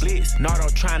sent the blitz. Nardo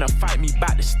tryna fight me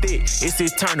by the stick. It's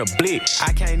his turn to blick.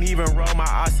 I can't even roll my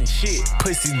ass and shit.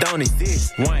 Pussies don't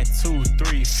exist. 1, 2,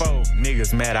 3, 4.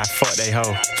 Niggas mad I fuck they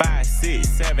hoe. 5, 6,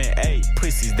 7, 8.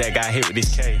 Pussies that got hit with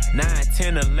this K. 9,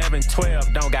 10, 11,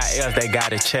 12. Don't got L's, they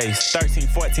gotta chase. 13,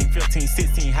 14, 15,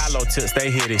 16 hollow tips,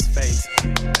 they hit his face.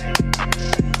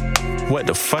 What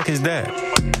the fuck is that?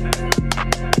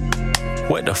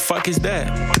 What the fuck is that?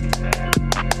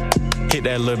 Hit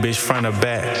that little bitch front or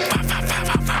back.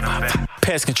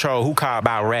 Pest control, who called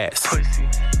about rats?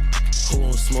 Who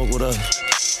won't smoke with us?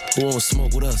 Who won't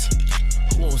smoke with us?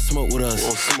 Who won't smoke with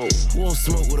us? Who won't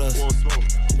smoke with us? Who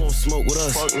won't smoke with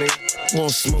us? Who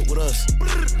won't smoke with us?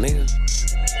 Nigga.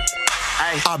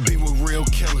 I be with real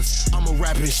killers. I'm a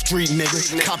rapping street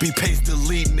nigga. Copy, paste,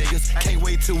 delete niggas. Can't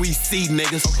wait till we see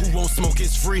niggas. Who won't smoke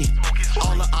is free.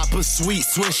 All the oppa sweet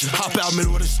swisher. Hop out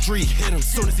middle of the street, hit him.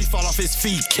 Soon as he fall off his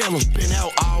feet, kill him. Been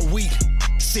out all week.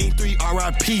 Seen 3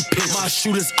 RIP pics. My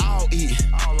shooters all eat.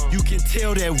 You can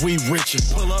tell that we richer.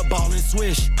 Pull up, ball and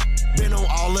swish. Been on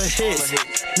all the hits.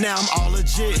 Now I'm all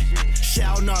legit.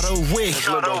 Shout not a wick.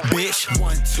 Bitch.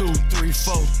 1, 2, 3,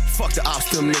 4. Fuck the ops,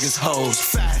 them niggas hoes.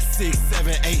 5, 6,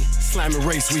 7, 8. Slamming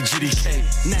race, we GDK.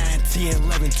 9, 10,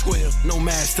 11, 12. No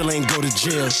man still ain't go to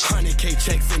jail. 100K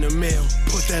checks in the mail.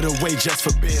 Put that away just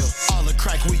for bail. All the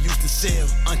crack we used to sell.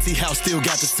 Auntie house still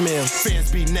got the smell. Fans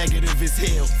be negative as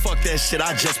hell. Fuck that shit,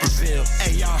 I just prevail.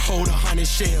 AR hold 100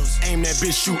 shells. Aim that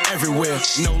bitch, shoot everywhere.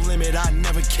 No limit, I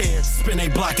never care. Spin a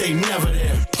block, they never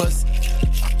there. Puss.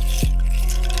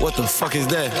 What the fuck is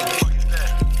that?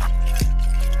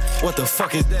 What the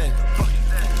fuck is that?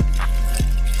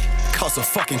 Cost a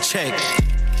fucking check.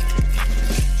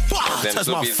 Touch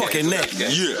my fucking neck.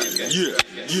 Yeah.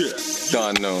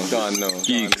 Don't know.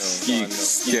 Geeks,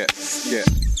 yeah.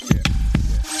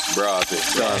 Brother,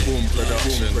 done. Boom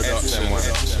production.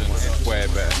 Way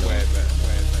better.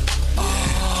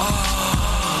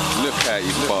 Look at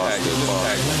you,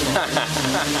 bastard.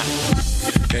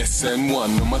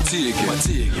 SN1 on my T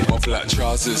again. My black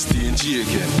trousers, D&G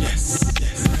again.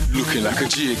 Yes. Looking like a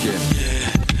G again. Yeah.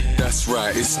 That's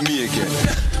right, it's me again.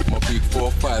 My big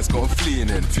 4-5's got a fleeing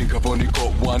in. Think I've only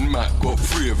got one Mac, got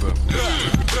 3 of them.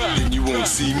 Then you won't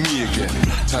see me again.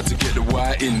 Time to get the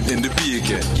Y in the B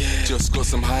again. Just got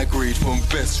some high grade from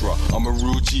Vestra. I'm a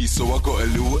real G, so I got a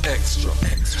little extra.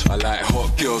 I like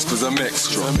hot girls cause I'm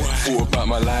extra. Thought about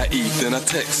my light E, then I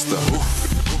text her.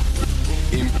 Oof.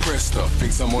 Impressed her,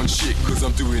 thinks I'm on shit cause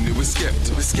I'm doing it with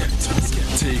Skepta.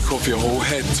 Take off your whole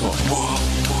head top.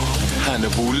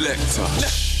 Hannibal Lecter.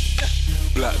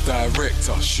 Black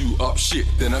director, shoot up shit,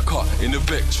 then I cut in the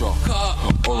Vectra.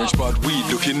 Orange bud weed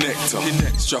looking nectar.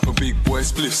 Strap a big boy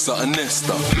spliffs at a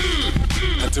Nesta.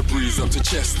 Had to breeze up to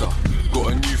Chester.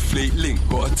 Got a new fleet link,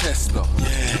 got a tester.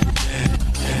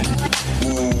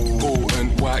 Ooh, gold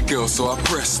and white girl, so I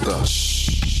pressed her.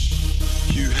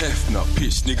 Hugh Hefner,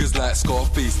 pitch niggas like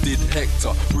Scarface did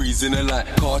Hector. Breezing a like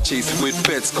car chasing with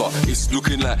feds car. It's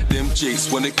looking like them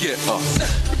Jakes wanna get us.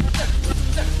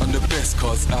 I'm the best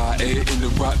cause I ain't in the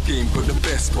rap game, got the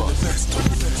best buzz.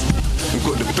 We've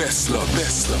got the best love,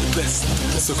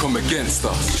 so come against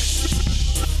us.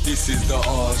 This is the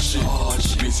hard shit.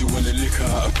 Makes you wanna lick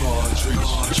out a cartridge.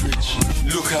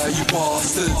 Look how you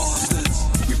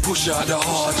bastards. We push out the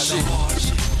hard shit.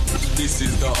 This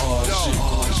is the hard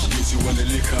shit. Makes you wanna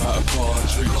lick out a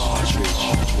cartridge.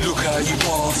 Look how you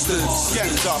bastards.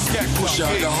 We push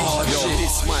out the hard shit.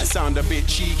 This might sound a bit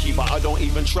cheeky, but I don't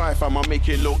even try if I'ma make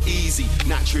it look easy.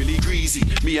 Naturally greasy.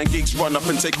 Me and Gigs run up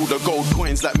and take all the gold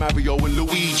coins like Mario and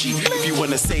Luigi. If you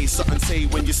wanna say something, say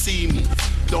when you see me.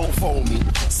 Don't phone me,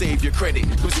 save your credit.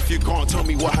 Cause if you can't tell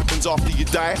me what happens after you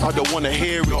die, I don't wanna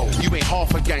hear it. You ain't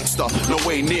half a gangster, no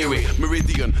way near it.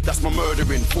 Meridian, that's my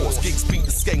murdering force. Gigs beat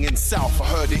the skeng in south, I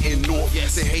heard it in north.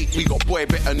 Yes, they hate me, got boy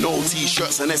better no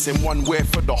t-shirts and SM1 wear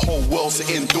for the whole world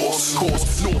to endorse.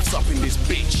 Course, north's up in this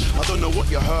bitch. I don't know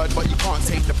what you heard, but you can't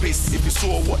take the piss. If you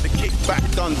saw what the kickback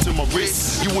done to my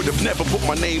wrist, you would have never put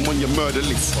my name on your murder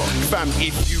list. Fam,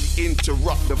 if you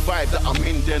interrupt the vibe that I'm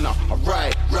in, then I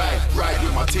ride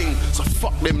with my ting. So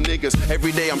fuck them niggas.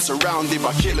 Every day I'm surrounded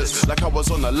by killers, like I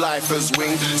was on a lifer's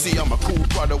wing. See, I'm a cool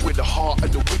brother with the heart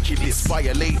of the wickedest.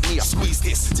 Violate me, I squeeze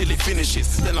this till it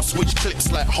finishes. Then I switch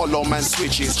clips like Hollow Man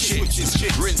switches.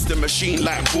 Rinse the machine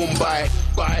like boom, bye.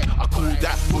 I call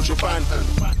that push your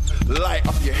banton. Light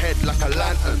up your head like a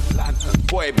lantern.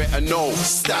 Boy, better know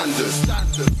standard.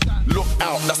 Look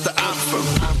out, that's the anthem.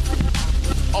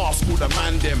 Ask all the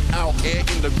man them out here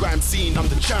in the grime scene, I'm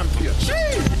the champion.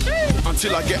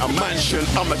 Until I get a mansion,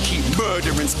 I'ma keep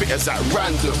murdering spitters at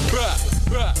random.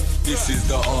 This is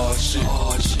the hard shit.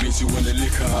 Makes you wanna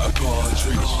lick out a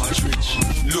cartridge.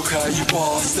 Look how you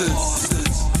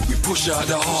bastards. We push out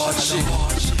the hard shit.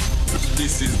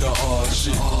 This is the hard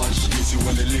shit. Makes you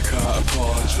wanna lick out a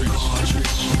cartridge.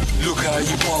 Look how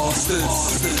you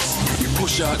bastards. We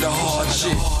push out the hard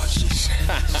shit.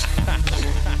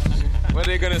 What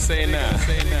are they gonna say now?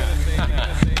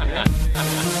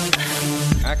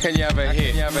 How can you have a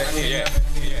hit?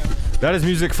 That is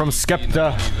music from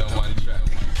Skepta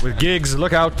with Gigs.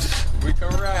 Look out.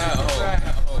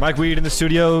 Mike Weed in the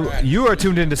studio. You are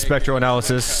tuned into Spectral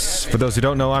Analysis. For those who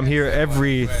don't know, I'm here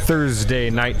every Thursday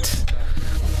night.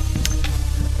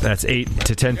 That's 8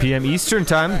 to 10 p.m. Eastern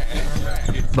time.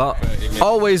 But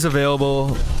always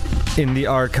available in the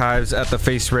archives at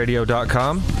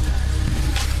thefaceradio.com.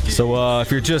 So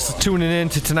if you're just tuning in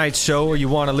to tonight's show or you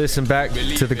want to listen back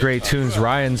to the great tunes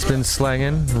Ryan's been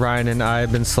slanging, Ryan and I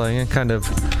have been slanging, kind of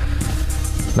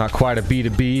not quite a B to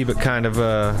B, but kind of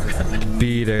a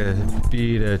B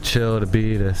to chill to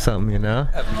B to something, you know?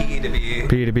 A P to B.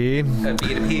 P to B. A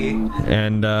B to P.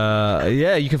 And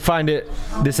yeah, you can find it.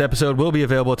 This episode will be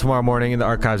available tomorrow morning in the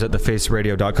archives at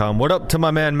thefaceradio.com. What up to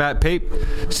my man Matt Pape?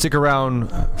 Stick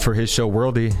around for his show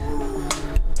Worldy.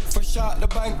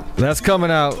 That's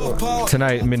coming out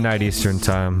tonight, midnight Eastern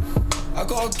time. I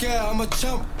gotta get, I'm a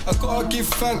champ, I gotta give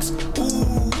thanks.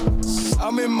 Ooh,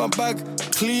 I'm in my bag,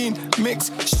 clean,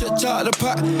 mix, stretch out the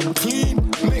pack,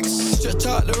 clean, mix, stretch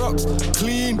out the rocks,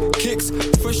 clean, kicks,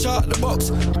 fresh out the box,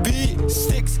 beat,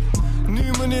 sticks,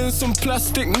 new money and some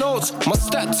plastic notes. My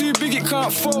stack too big, it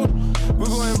can't fold. We're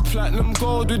going platinum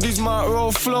gold with these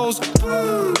micro flows.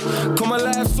 Cause my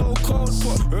life's so cold.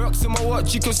 Put rocks in my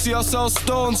watch, you can see I sell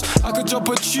stones. I could drop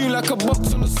a tune like a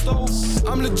box on the stove.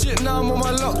 I'm legit now, I'm on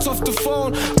my locked off the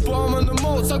phone. But I'm on the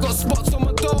moats, I got spots on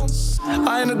my dome.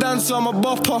 I ain't a dancer, I'm a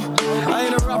bopper. I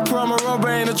ain't a rapper, I'm a robber.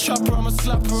 I ain't a trapper, I'm a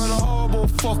slapper and a horrible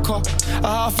fucker. A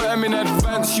half a M in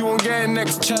advance, you won't get a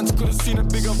next chance. Could've seen a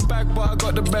bigger bag, but I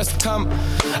got the best camp.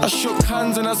 I shook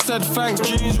hands and I said thanks.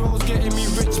 G's rolls getting me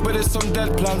rich, but it's some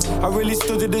dead plans. I really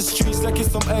studied the streets like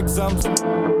it's some exams.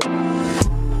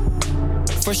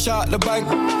 Fresh out the bank,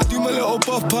 I do my little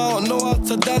bop, I don't know how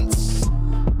to dance.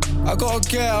 I gotta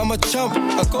get, I'm a champ,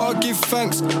 I gotta give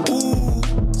thanks. Ooh,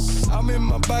 I'm in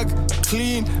my bag,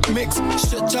 clean, mix,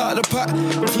 stretch out the pack,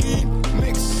 clean,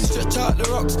 mix, stretch out the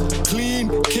rocks, clean,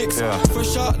 kicks,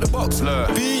 fresh out the box,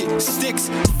 beat, sticks.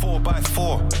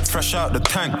 4x4, fresh out the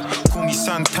tank. Call me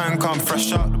Santank, I'm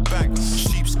fresh out the bank.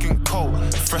 Sheepskin coat,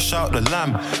 fresh out the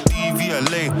lamb.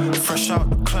 DVLA, fresh out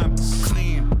the clamp.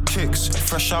 Clean kicks,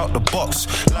 fresh out the box.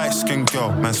 Light skin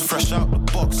girl, man's fresh out the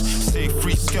box. Say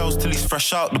 3 scales till he's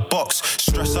fresh out the box.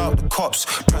 Stress out the cops,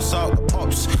 press out the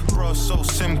ops. Bro, so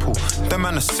simple, them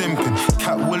man are simping.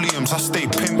 Cat Williams, I stay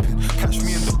pimping. Catch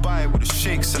me in Dubai with the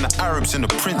sheikhs and the Arabs and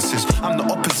the princes. I'm the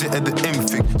opposite of the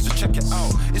infig, so check it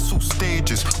out. It's all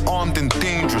stages, armed and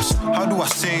dangerous. How do I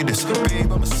say this?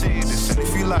 Babe, I'ma say this. And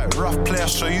if you like rough play, I'll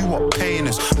show you what pain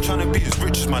is. I'm trying to be as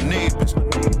rich as my neighbours.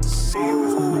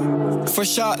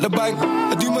 Fresh out the bank,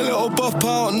 I do my little buff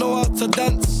part, know how to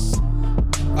dance.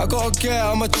 I gotta get,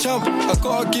 I'm a champ, I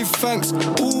gotta give thanks.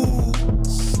 Ooh,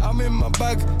 I'm in my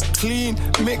bag, clean,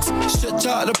 mix, stretch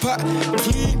out the pack,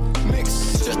 clean, mix,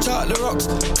 stretch out the rocks,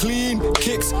 clean,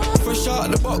 kicks, fresh out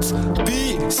the box,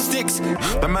 beat, sticks.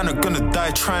 The man are gonna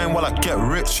die trying while I get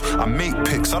rich. I make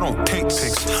pics, I don't take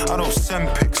pics, I don't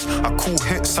send pics. I call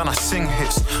hits and I sing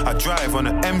hits. I drive on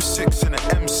an M6 and an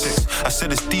M6. I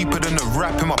said it's deeper than the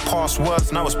rap in my past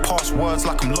words. Now it's past words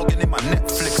like I'm logging in my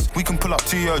Netflix. We can pull up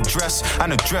to your address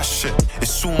and address shit.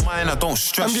 It's all mine, I don't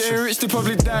stress. I'm getting rich, they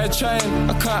probably die trying.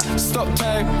 I can't stop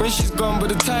time when she's gone, but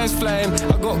the time's flying.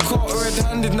 I got caught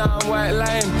red-handed, now I'm white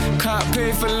lying. Can't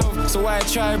pay for love, so why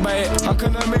try by it? How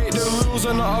can I make the rules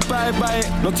or not abide by it?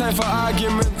 No time for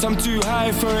arguments, I'm too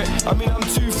high for it. I mean, I'm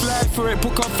too fly for it.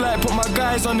 Book on flight, put my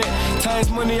guys on it. Time's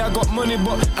money, I got money,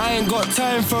 but I ain't got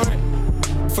time for it.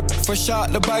 Fresh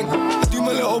out the bank, I do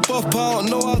my little buff part,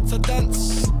 know how to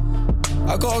dance.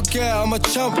 I gotta get, I'm a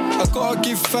champ, I gotta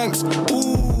give thanks.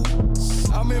 Ooh,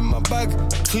 I'm in my bag,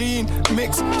 clean,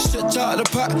 mix, stretch out the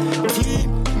pack,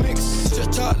 clean, mix,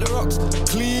 stretch out the rocks,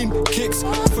 clean, kicks,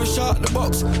 fresh out the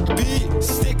box, beat,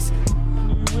 sticks,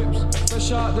 new whips,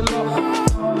 fresh out the lock,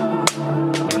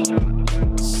 new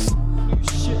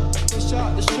shit, fresh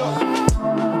out the shop.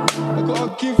 I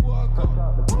gotta give what I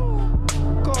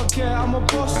got. Gotta care, I'm a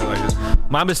boss.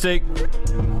 My mistake.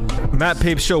 Matt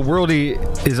Pape's show Worldy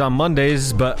is on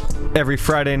Mondays, but every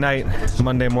Friday night,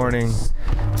 Monday morning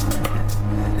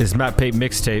is Matt Pape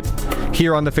Mixtape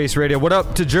here on The Face Radio. What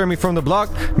up to Jeremy from the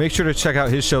block? Make sure to check out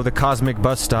his show, The Cosmic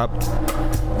Bus Stop.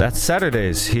 That's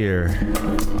Saturdays here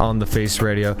on The Face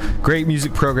Radio. Great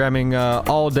music programming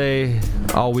all day,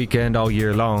 all weekend, all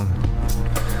year long.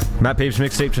 Matt Pape's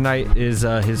Mixtape tonight is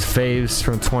his faves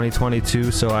from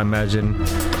 2022, so I imagine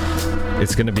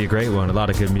it's going to be a great one. A lot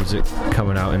of good music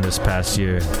coming out in this past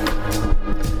year.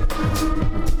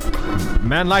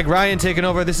 Man Like Ryan taking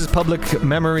over. This is Public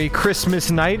Memory Christmas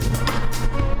Night.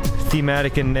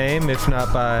 Thematic in name, if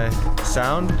not by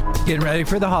sound. Getting ready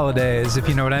for the holidays, if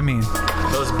you know what I mean.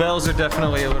 Those bells are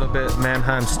definitely a little bit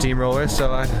Mannheim Steamroller,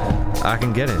 so I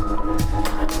can get it.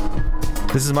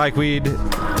 This is Mike Weed,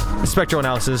 Spectral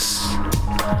Analysis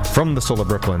from the Soul of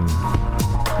Brooklyn.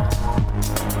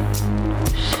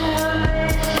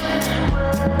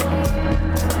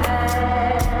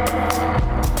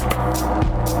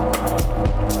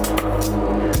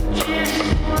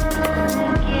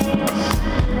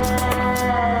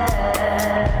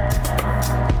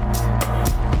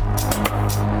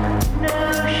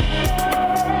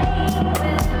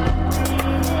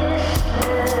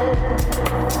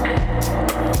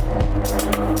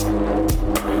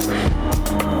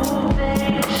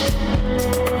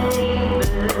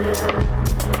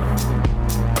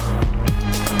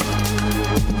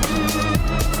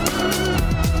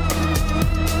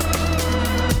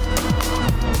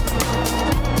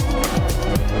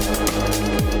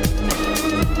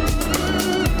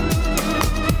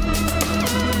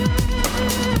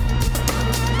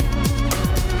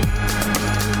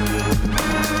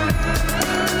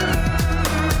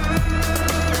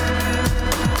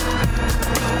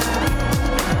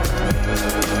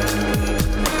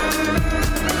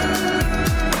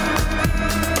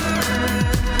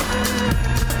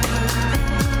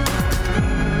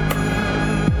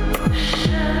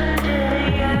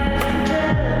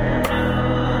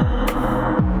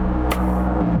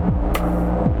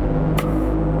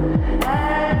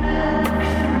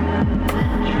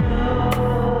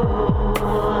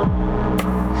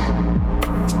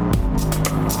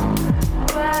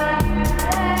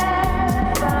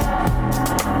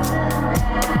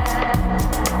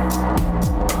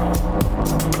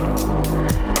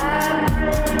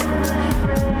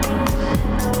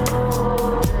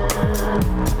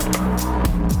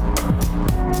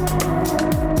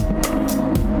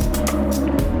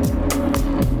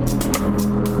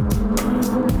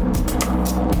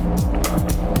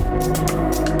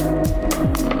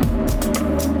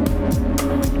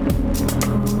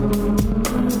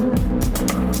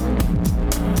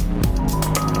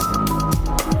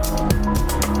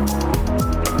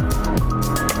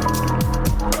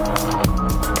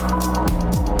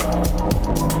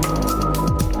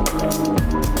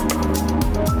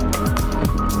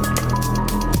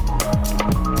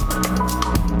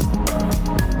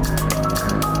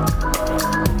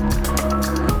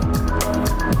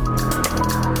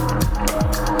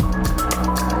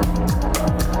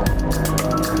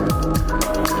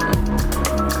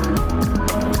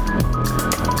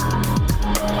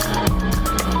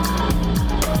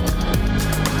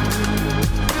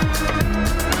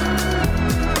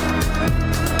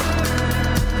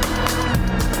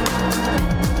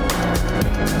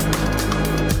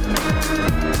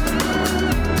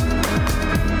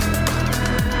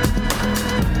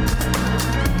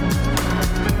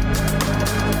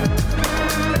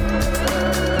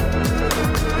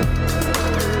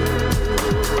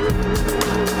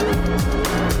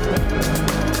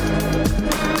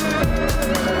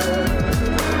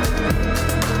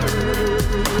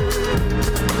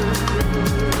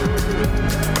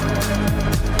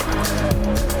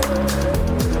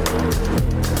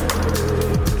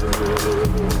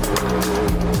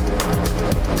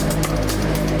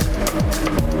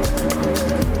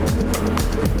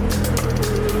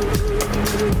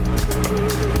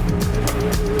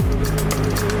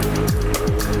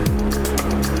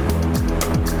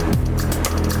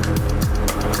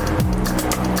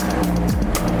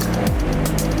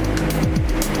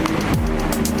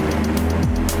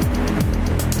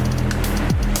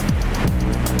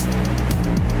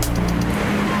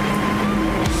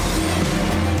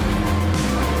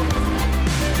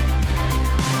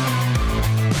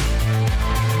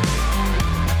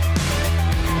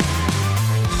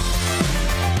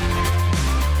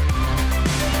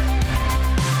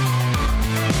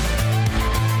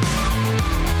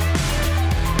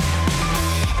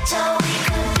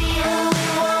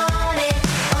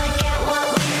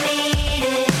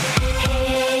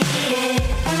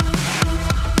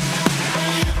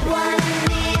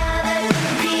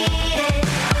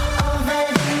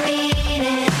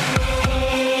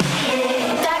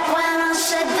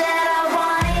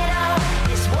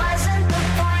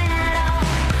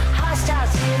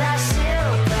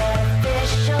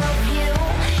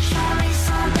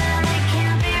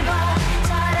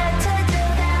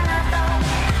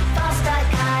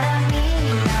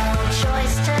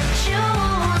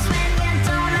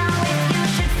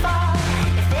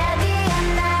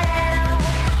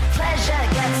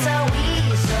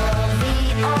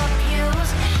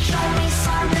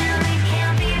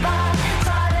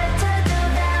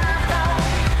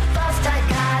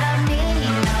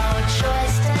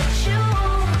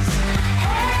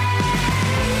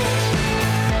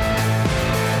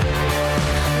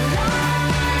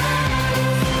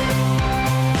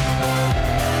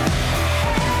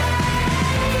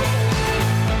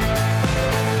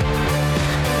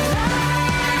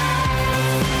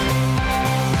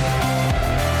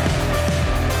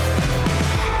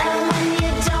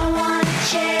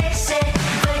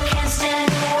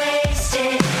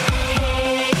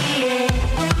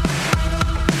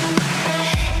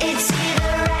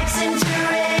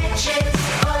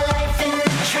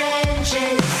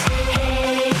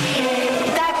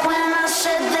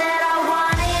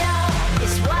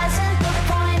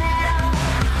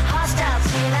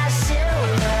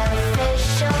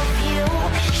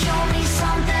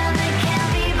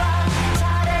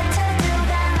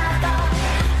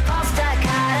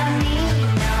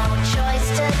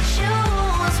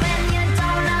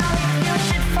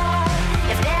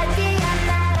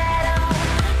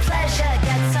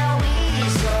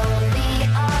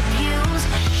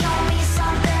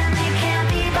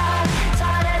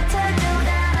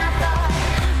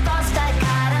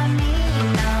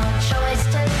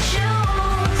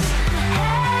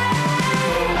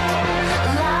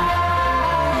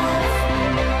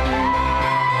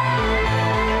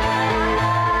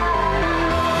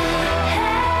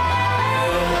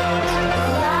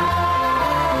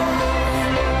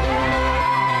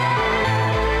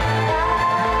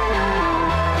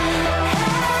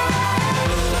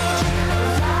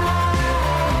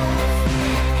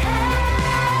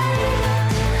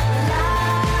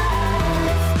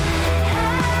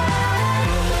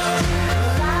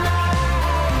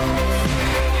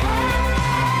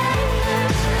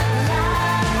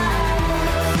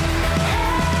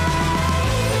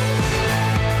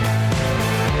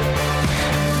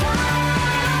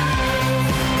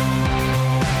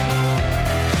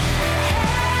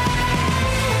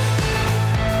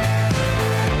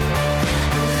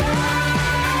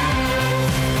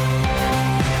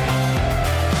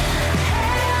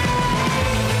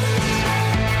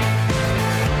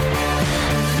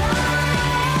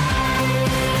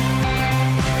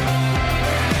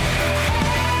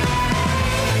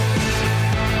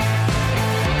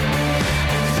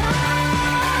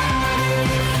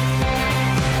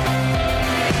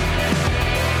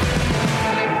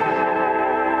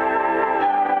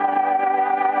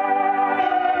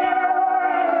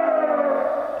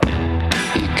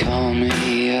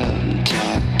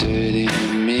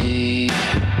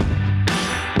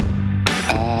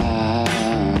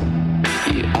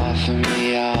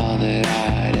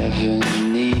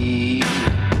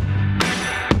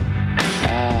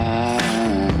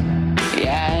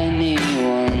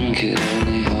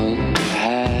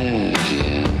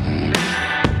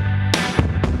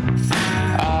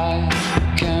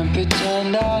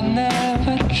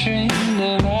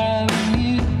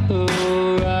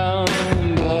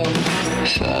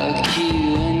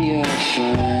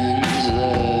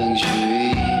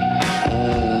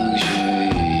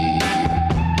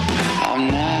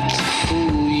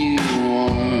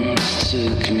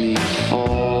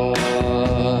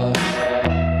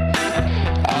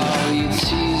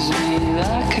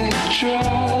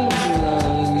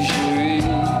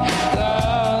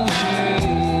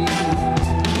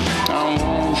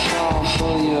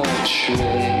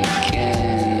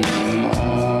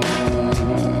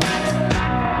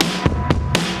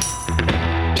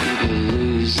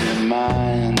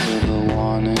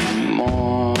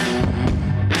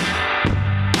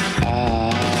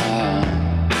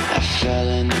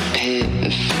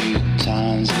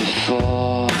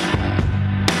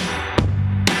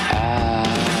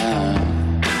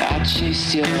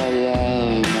 waste your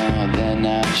love more than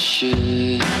I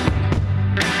should.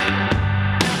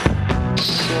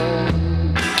 So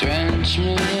drench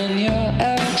me in your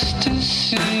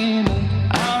ecstasy, but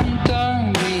I'm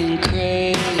done being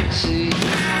crazy.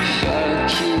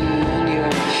 Fuck you and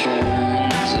your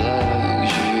friends,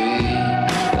 luxury,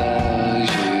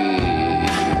 luxury.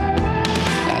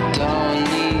 I don't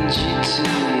need you to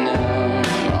numb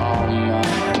all my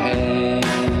pain.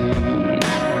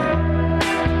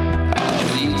 Oh,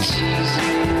 you tease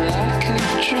me like a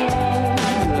drug,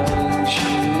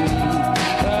 luxury,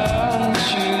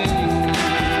 luxury.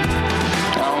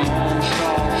 I won't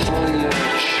fall for your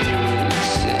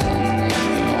tricks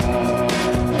anymore.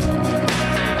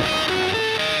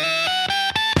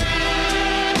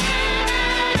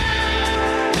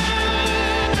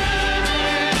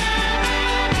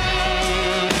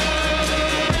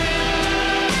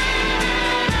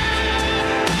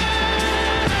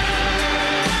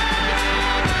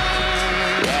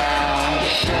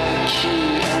 Fuck you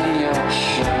and your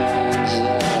friends,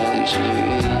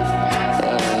 luxury,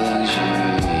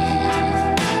 luxury.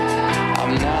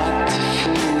 I'm not the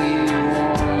fool you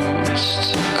once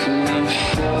took me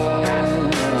for.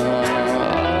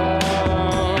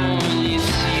 You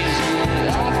tease me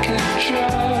like a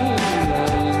drug,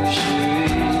 luxury,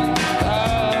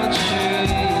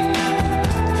 luxury.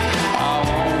 I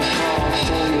won't fall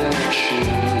for your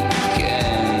trick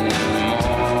anymore.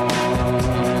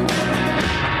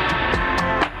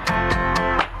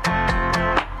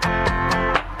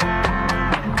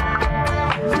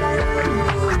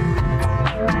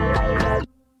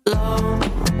 Long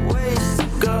ways to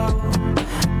go,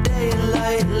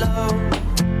 daylight low.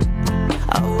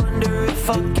 I wonder if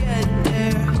I'll get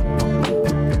there.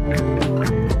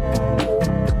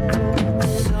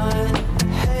 Sun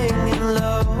hanging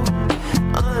low,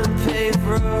 unpaved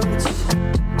roads.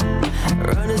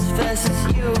 Run as fast as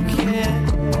you can.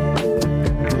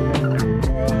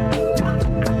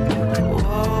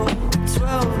 Whoa,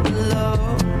 12 below,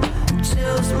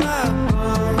 chills my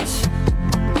bones.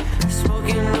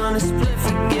 Smoking on a spliff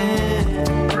again.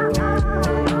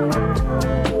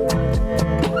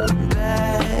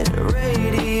 Bad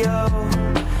radio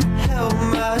held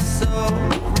my soul.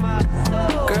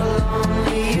 Girl,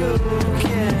 only you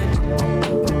can.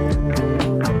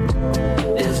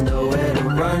 There's nowhere to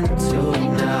run to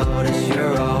now that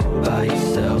you're all by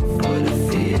yourself with a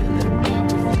feeling.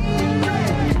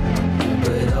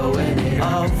 But oh, when it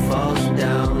all falls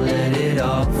down, let it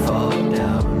all fall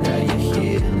down. Now you're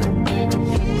healing.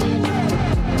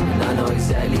 And I know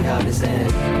exactly how this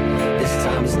ends. This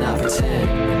time it's not pretend.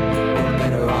 We're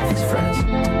better off as friends.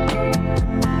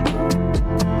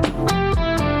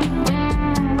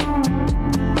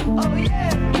 Oh yeah.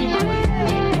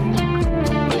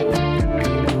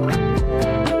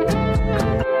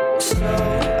 So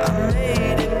I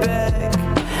made it back.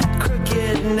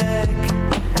 Crooked neck.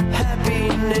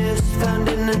 Happiness found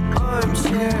in an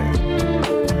armchair.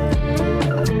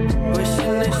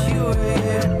 Wishing that you were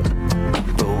here.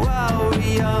 But while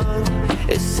we're young,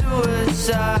 it's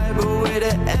suicide, but with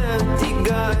an empty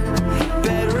gun.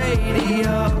 Bad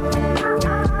radio.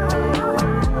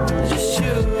 Just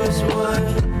choose one.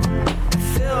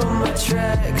 Fill my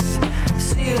tracks.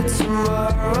 See you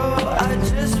tomorrow. I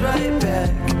just write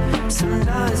back some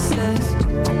nonsense.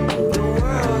 The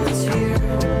world's here.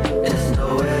 There's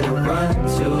nowhere to run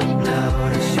to now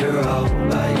that you're all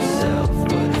by yourself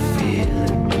with a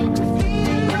feeling.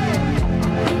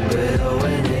 But oh,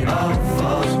 when it all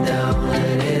falls down,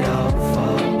 let it all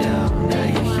fall down. Now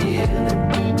you're healing.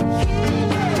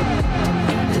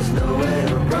 There's nowhere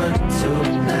to run to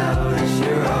now that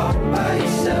you're all by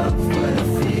yourself with a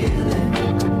feeling.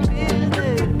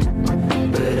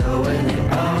 But oh, when it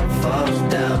all falls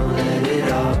down, let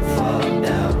it all fall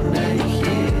down. Now you're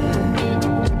healing.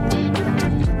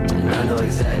 And I know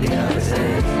exactly how it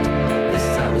ends. This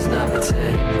time it's not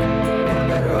pretend. We're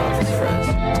better off as friends.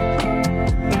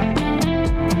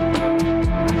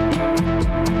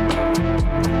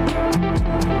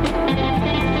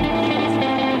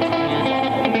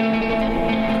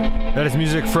 That is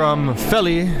music from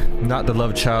Felly, not the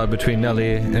love child between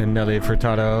Nelly and Nelly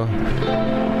Furtado,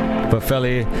 but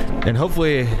Felly, and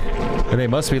hopefully they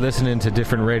must be listening to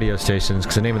different radio stations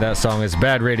because the name of that song is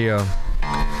Bad Radio.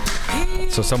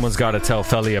 So someone's got to tell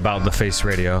Felly about the Face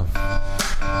Radio.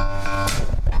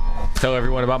 Tell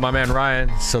everyone about my man Ryan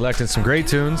selecting some great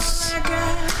tunes.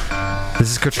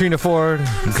 This is Katrina Ford,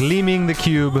 Gleaming the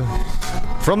Cube.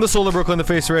 From the Soul of Brooklyn, the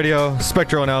Face Radio,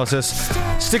 Spectral Analysis.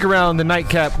 Stick around, the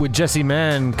Nightcap with Jesse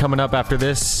Mann coming up after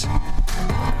this.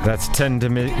 That's 10 to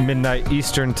midnight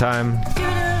Eastern time.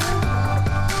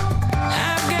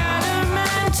 I've got a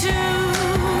mind to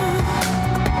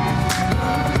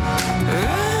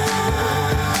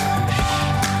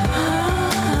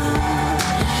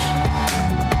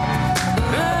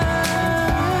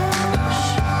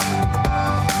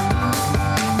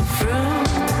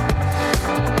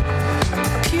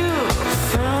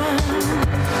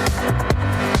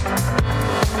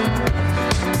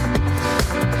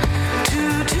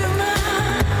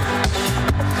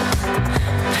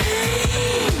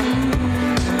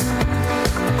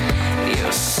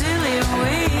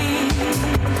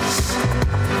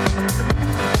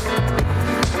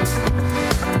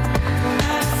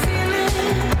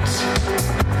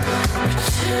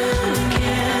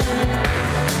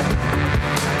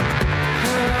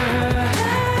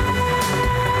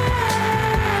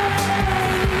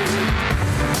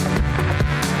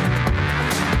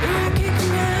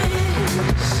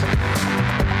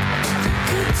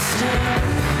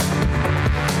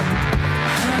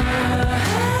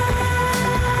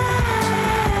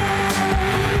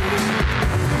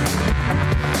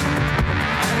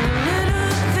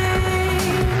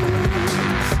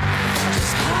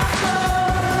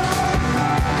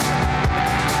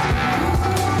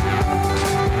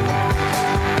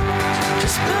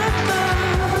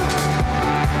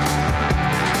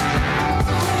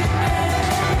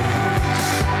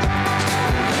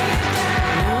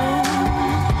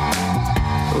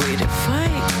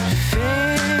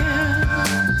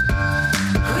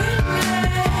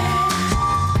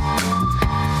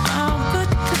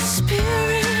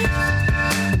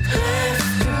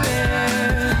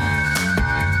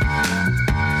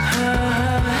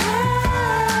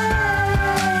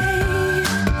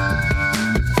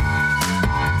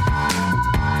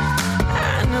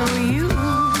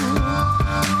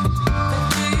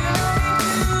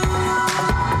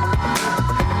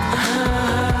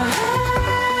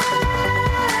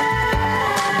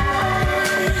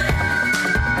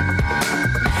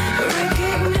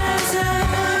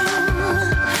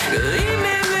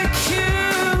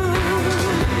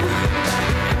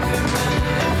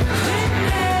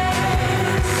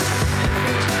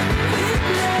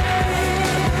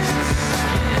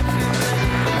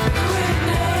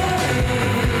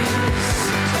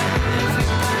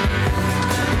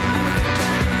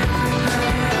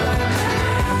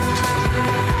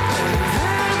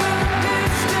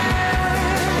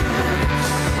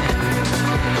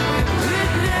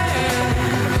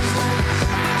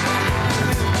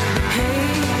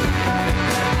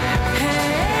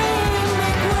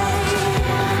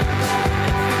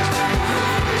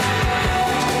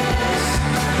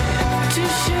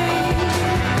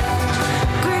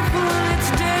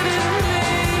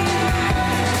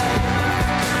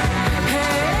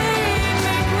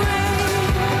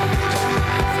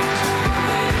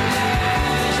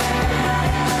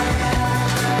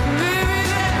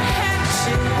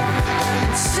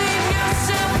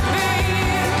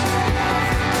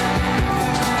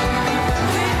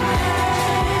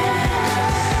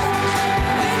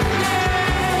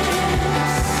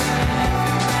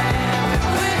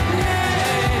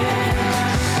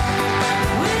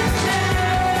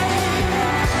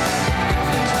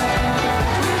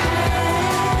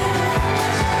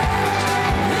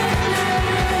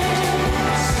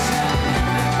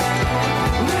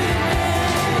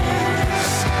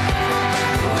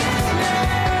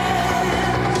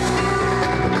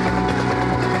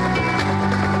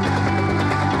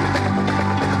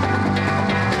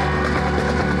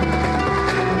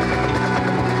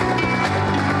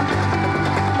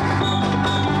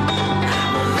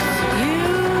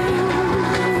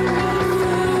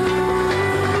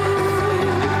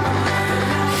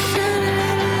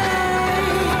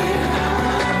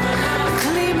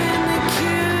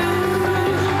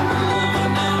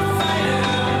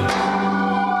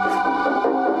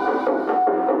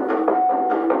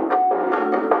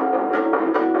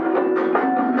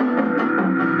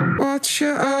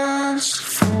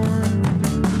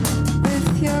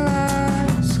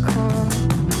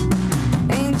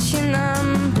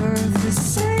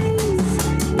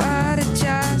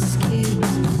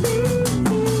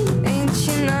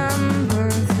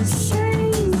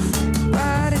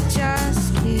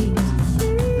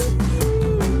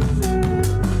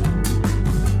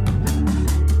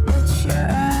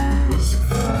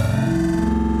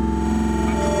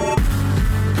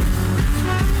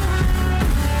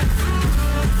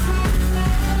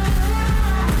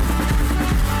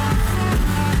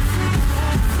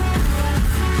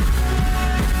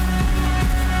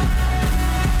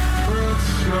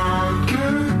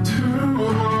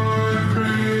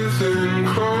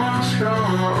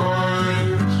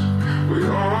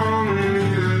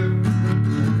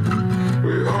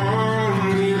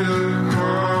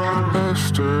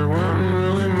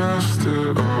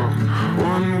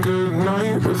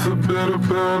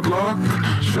bad luck.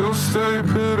 She'll stay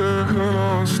bitter and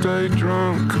I'll stay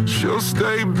drunk. She'll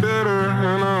stay bitter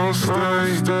and I'll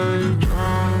stay drunk.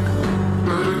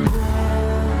 Let it go,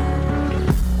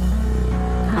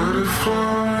 let it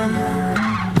fly.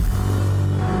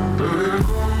 Let it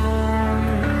go,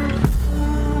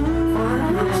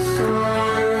 find the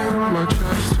sky. My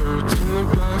chest hurts in the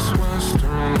Best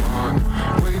Western lot,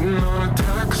 waiting on a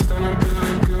text and a bit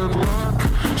of good luck.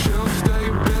 She'll stay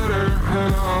bitter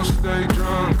and I'll stay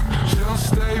drunk. She'll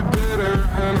stay bitter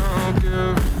and I'll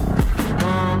give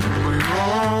up. We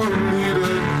all need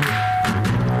it.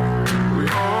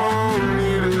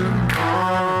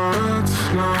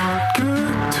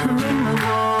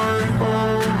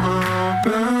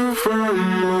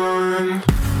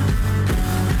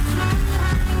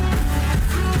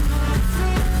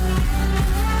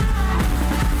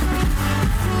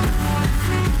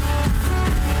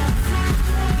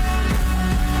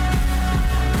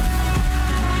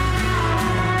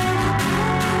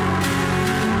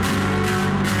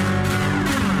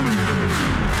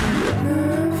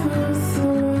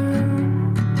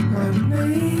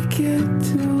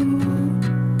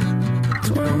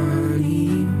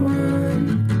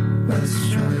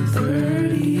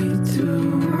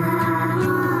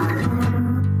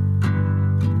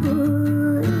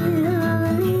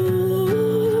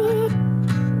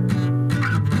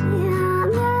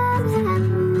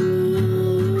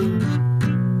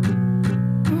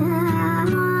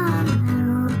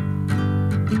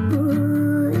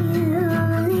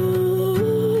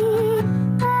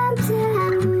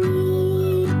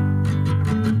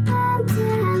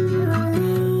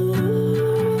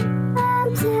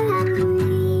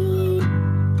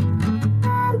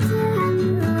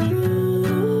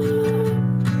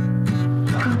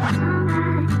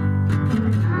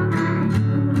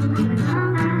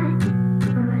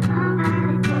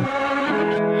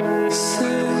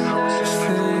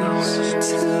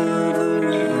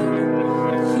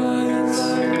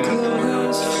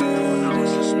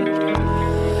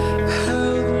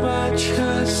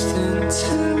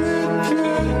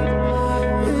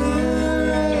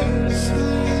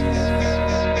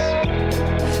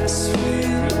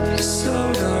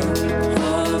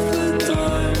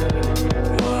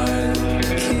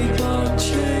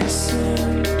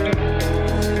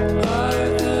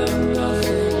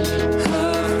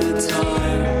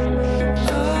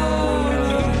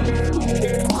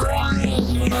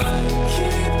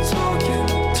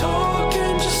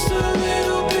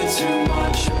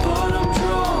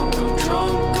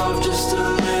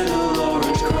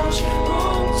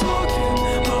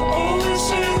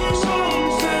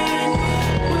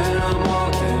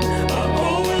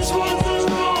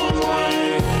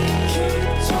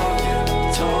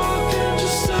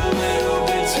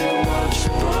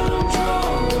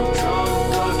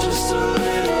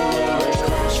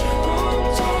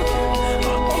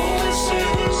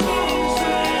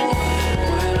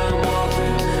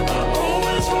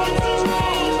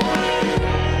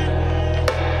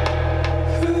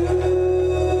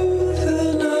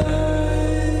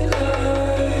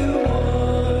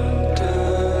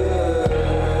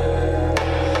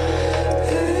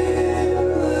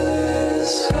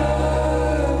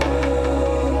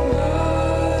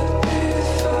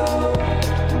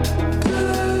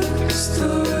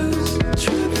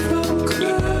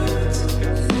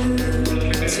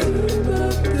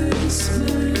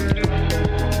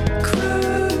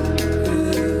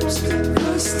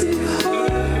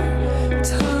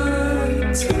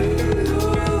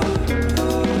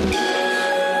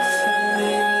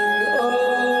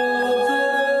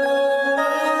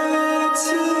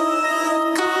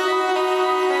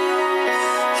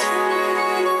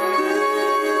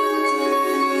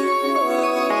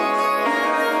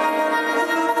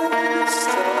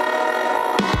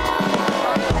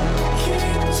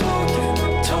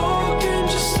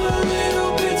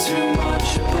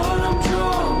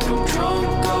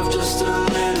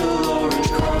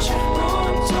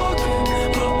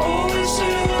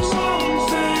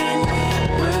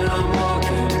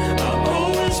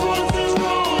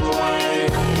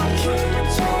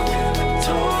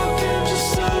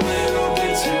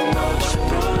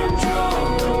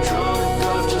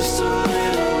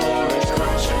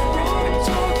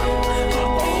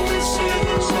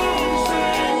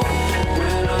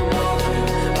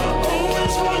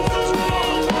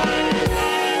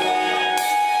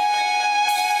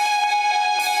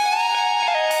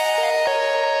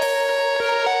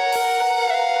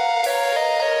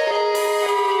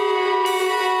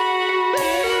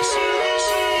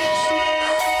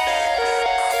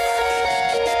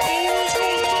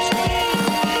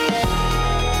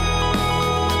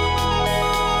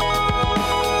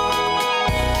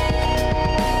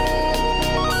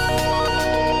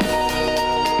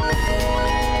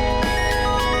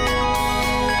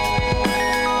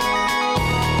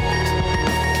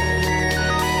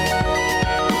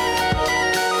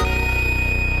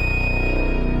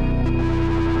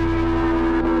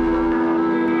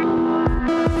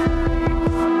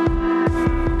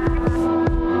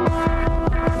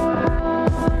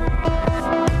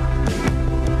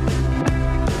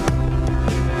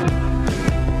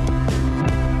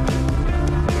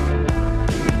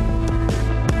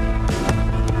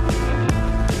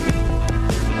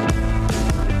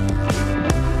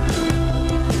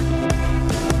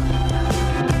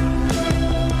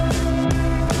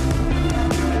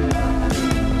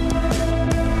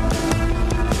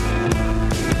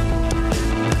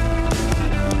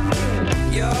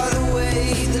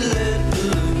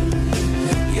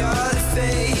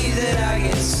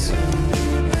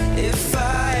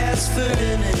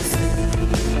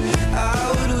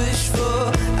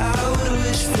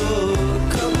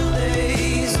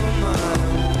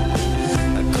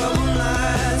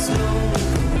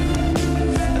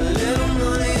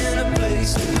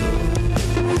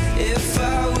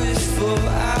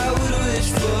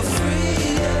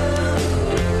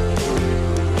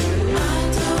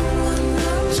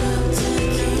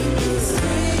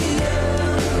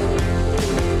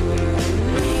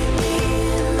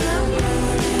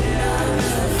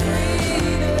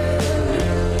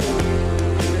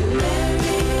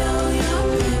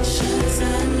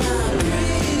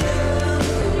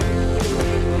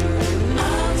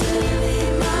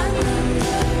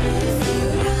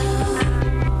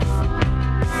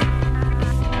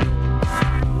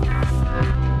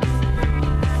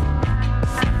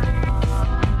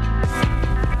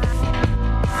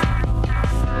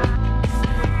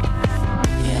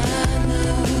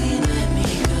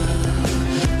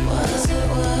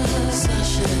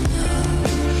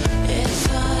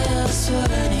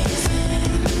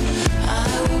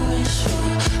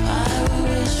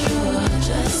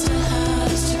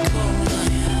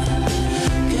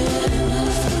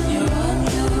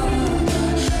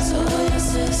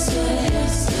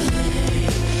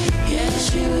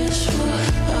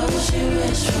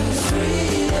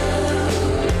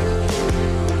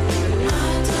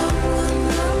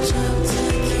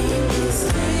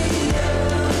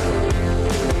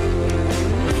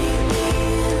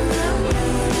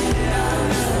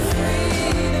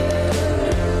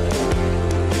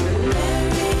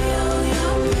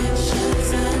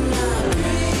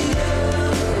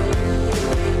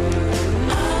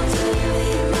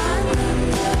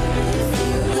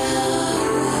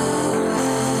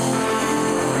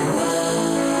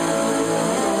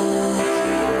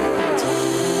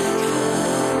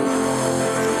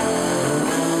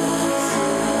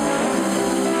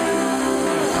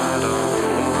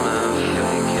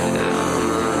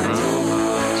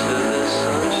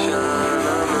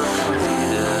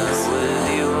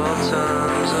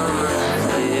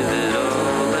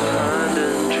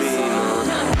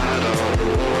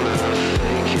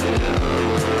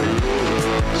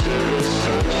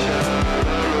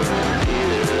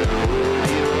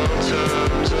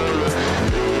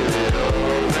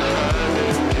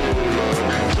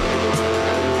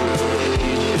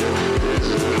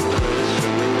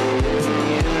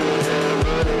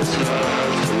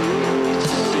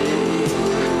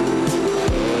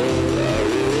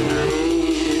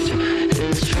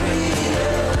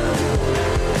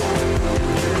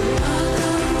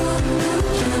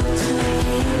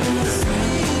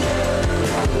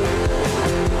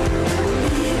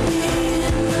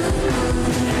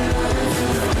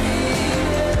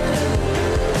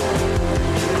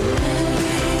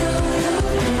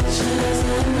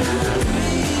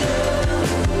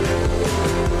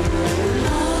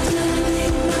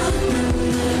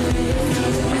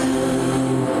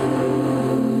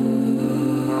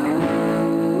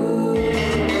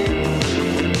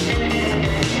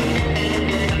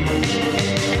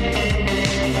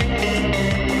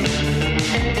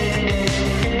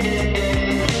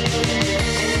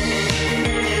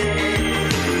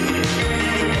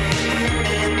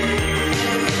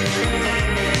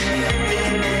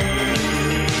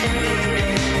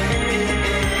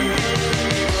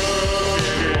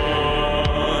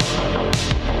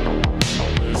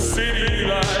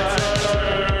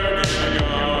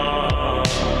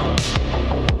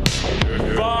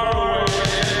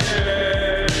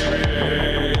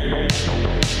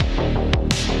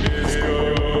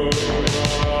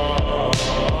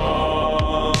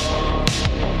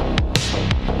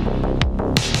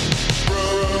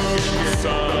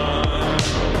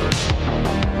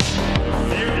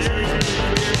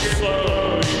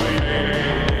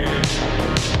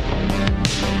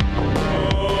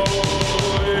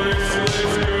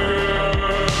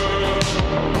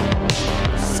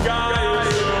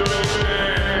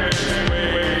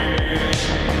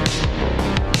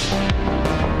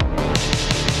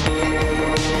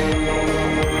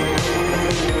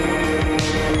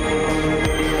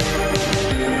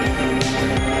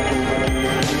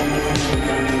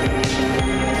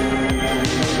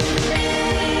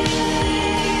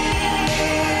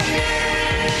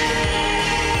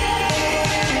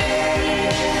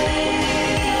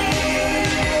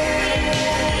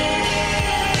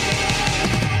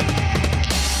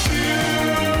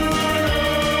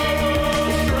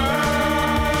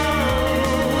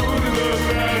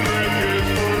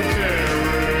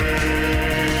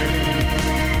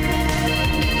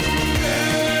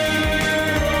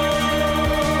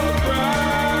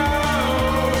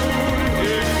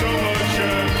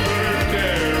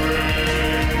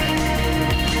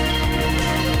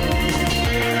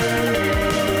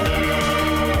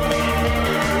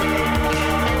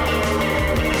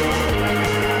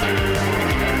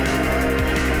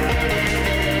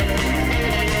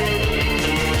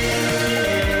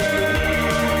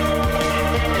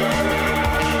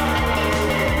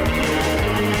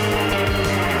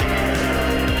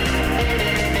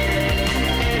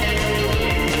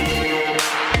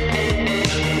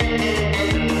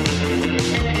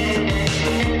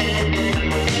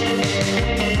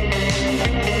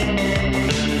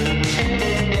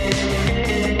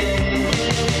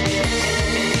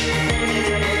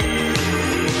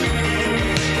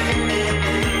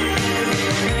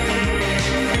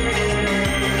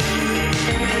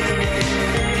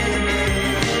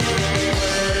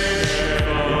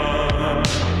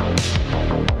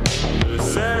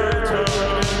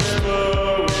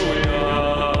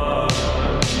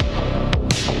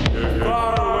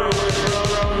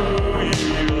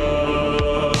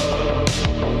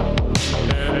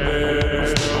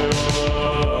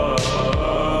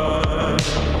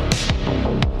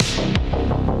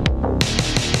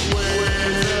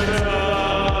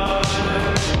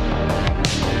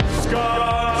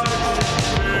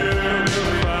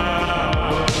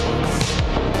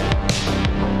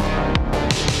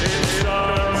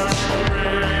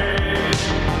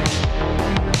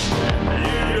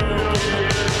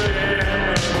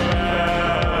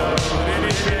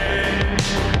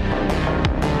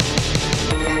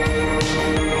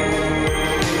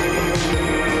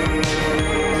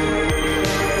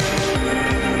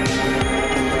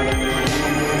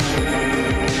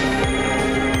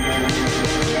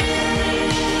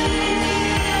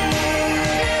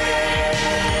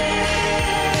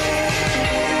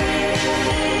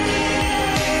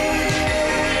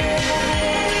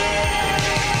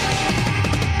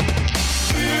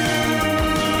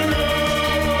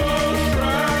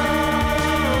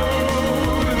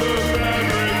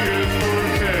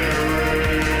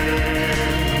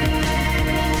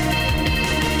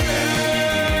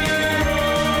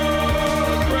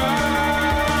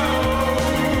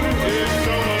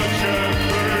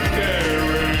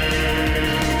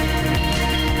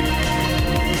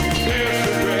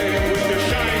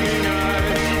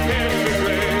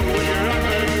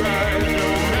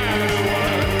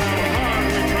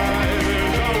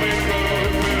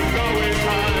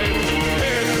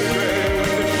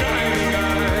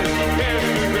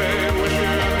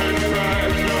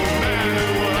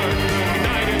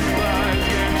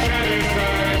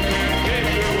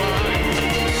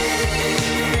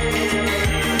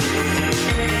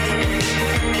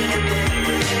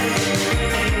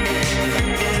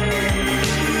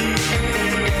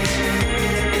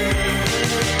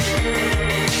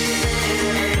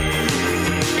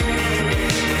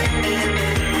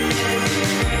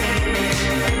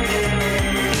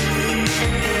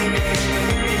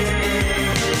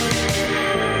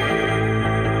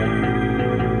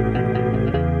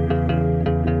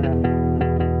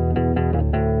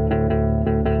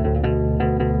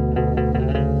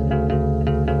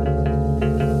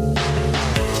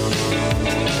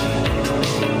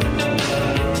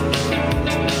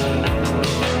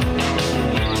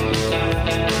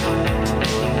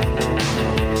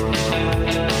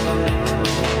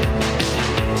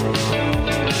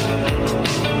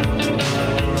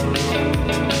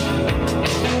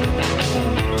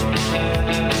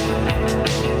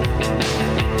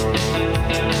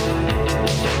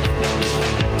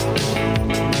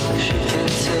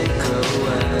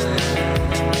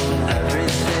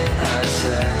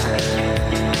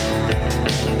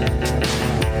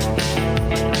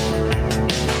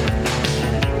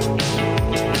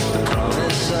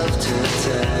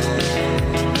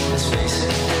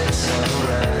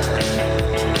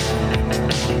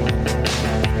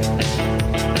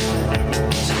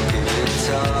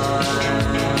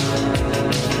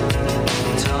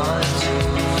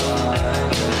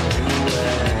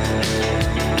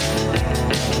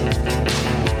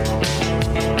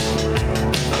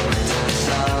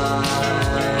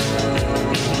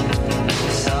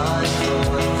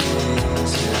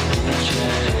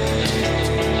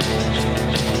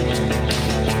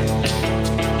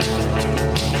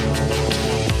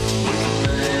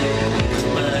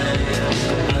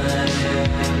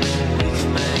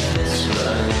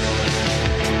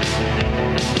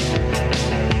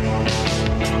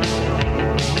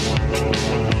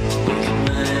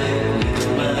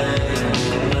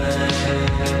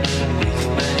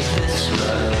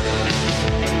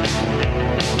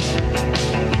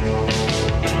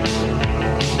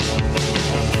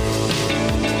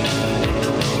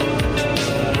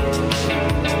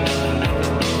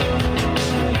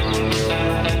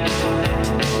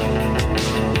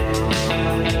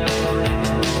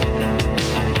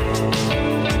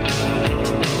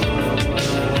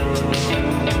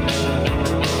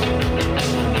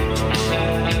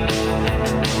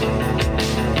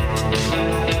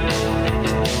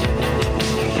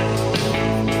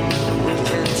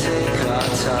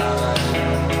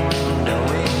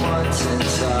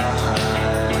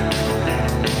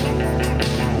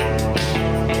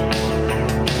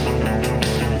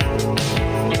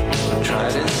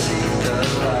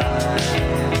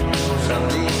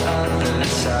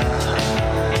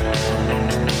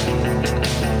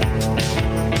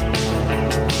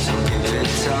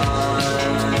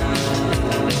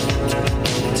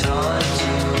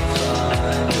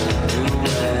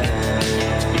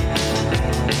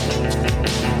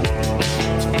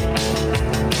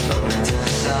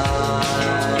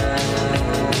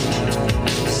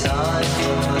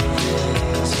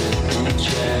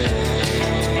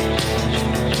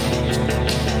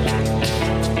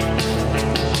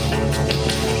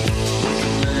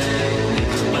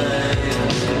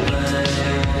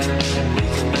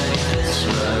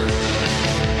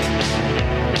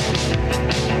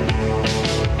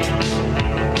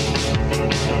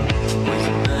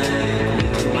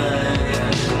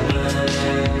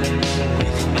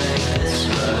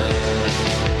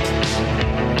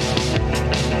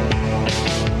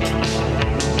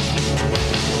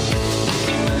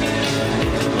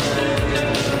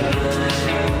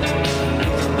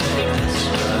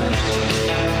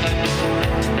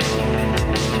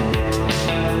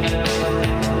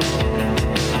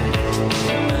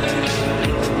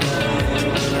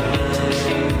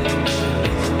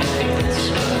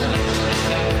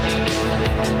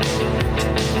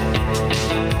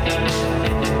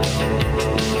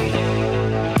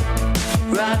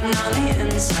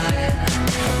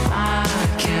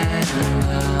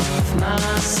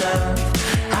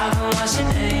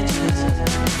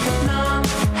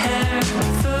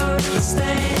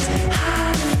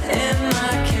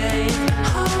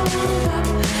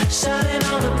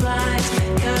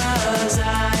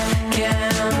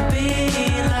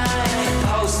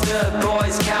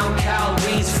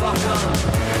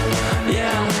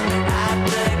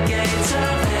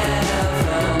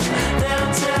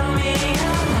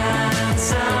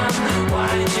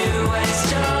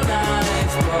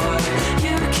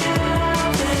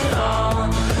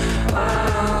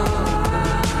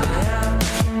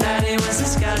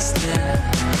 disgusting.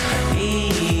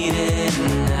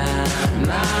 Eating at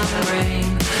my brain.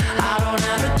 I don't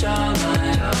have a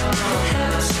jawline.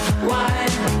 Hips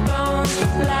wide, bones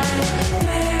like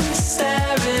mirrors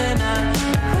staring at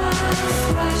my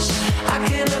flesh. I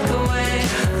can't look away.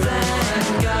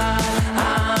 Thank God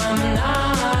I'm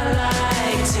not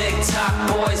like TikTok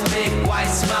boys, big white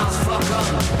smiles. Fuck 'em.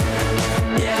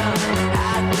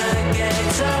 Yeah, at the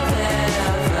gates of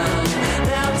heaven,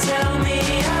 they'll tell me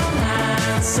I'm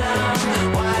handsome.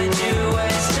 Why'd you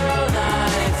waste your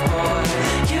life, boy?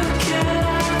 You could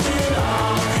have it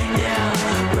all.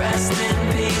 Yeah, rest in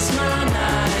peace, my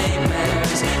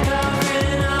nightmares,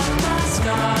 covering up my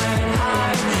scarred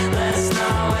heart. Let's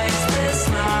not waste this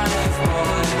life,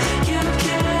 boy. You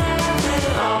could have it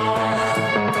all.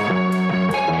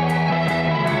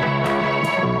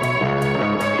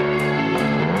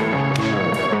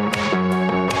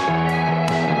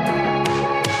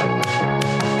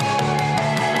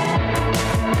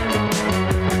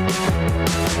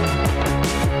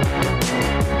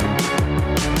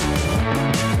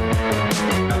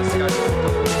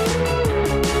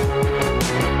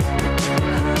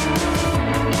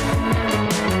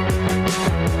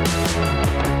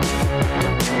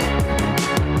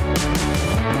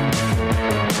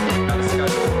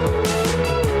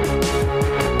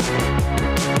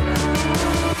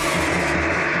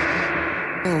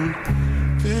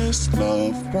 This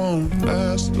love won't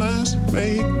last, let's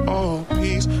make all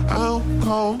peace. I'll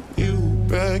call you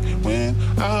back when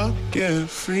I get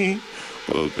free.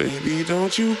 But baby,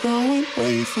 don't you go and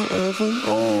wait forever,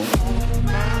 no.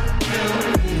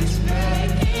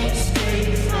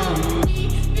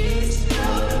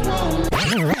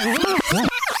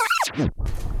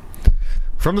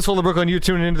 From the Soul of Brooklyn, you're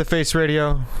tuning into the Face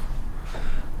Radio.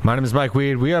 My name is Mike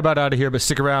Weed. We are about out of here, but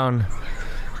stick around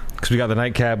because we got the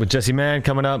nightcap with Jesse Mann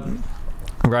coming up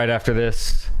right after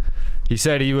this. He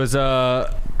said he was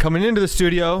coming into the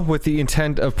studio with the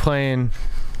intent of playing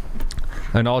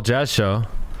an all jazz show,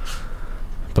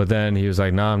 but then he was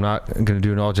like, "No, I'm not going to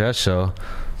do an all jazz show."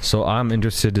 So I'm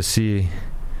interested to see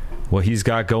what he's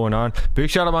got going on. Big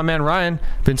shout out my man Ryan,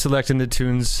 been selecting the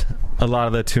tunes, a lot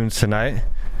of the tunes tonight,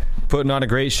 putting on a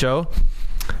great show.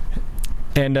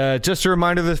 And just a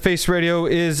reminder, the Face Radio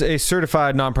is a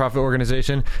certified nonprofit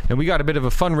organization, and we got a bit of a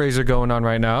fundraiser going on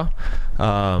right now.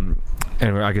 And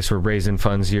I guess we're raising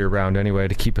funds year round anyway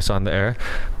to keep us on the air.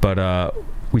 But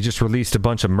we just released a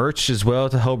bunch of merch as well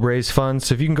to help raise funds.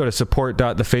 So if you can go to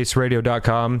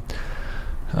support.thefaceradio.com,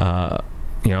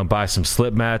 buy some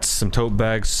slip mats, some tote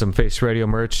bags, some Face Radio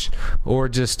merch, or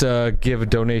just give a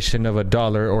donation of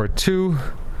 $1 or $2,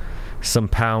 some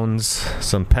pounds,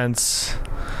 some pence,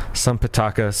 some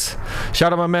patakas.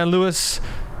 Shout out my man Lewis.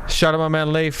 Shout out my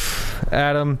man Leif,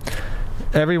 Adam,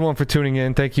 everyone for tuning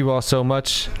in. Thank you all so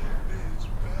much.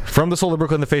 From the Soul of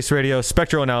Brooklyn, the Face Radio,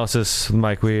 Spectral Analysis with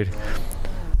Mike Weed.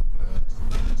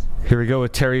 Here we go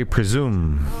with Terry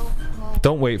Presume.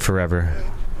 Don't wait forever.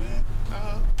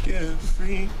 Get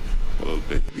free. Well,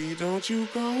 baby, don't you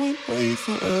go and wait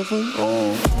forever,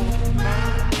 no.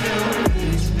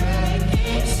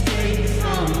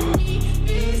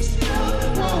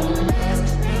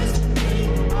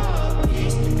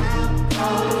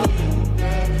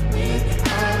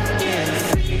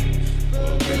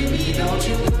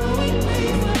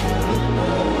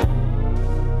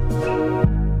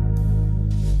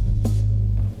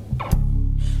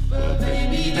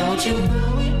 Don't you go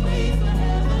and wait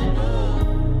forever, no.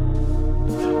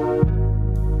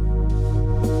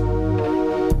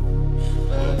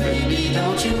 Baby,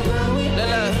 don't you go and wait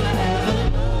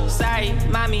forever. Sorry,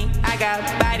 mommy, I got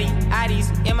body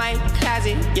oddies in my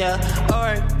closet, yeah.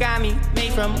 Origami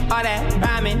made from all that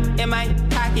rhyming in my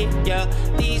pocket, yeah.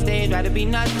 These days, rather be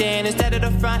nothing instead of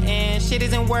the front end. Shit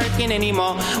isn't working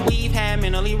anymore. We've had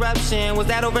mental eruption. Was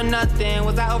that over nothing?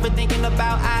 Was I overthinking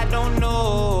about? I don't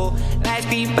know. Life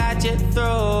be about your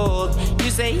throat.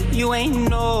 You say you ain't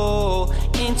know.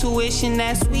 Intuition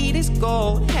that sweet as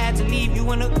gold. Had to leave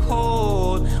you in the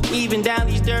cold. Weaving down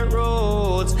these dirt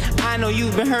roads. I know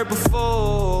you've been hurt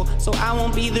before, so I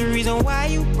won't be the reason why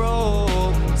you broke.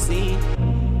 See,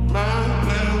 my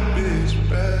little bitch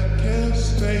back can't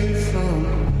stay from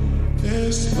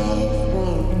this love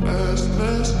won't last.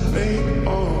 Let's make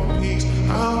all peace.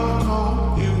 I'll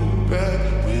call you back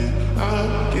when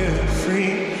I get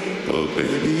free. But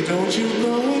baby, don't you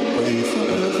go and wait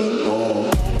forever, no.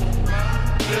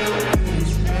 My little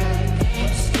bitch back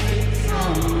can't stay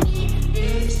from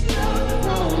this love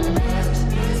won't last.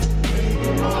 Let's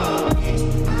make all peace.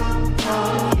 I'll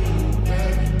call you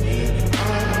back when I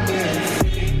get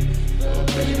free. But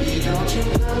baby, don't you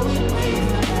go and wait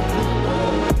forever, no.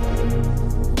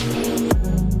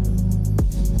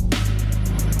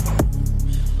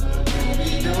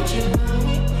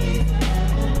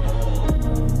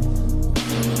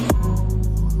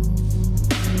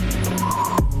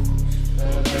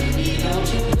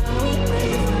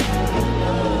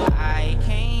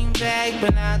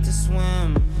 jumping out to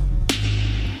swim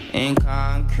in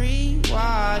concrete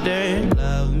water.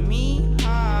 Love me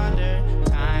harder.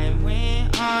 Time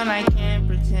went on, I can't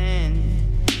pretend.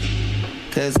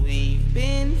 'Cause we've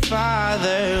been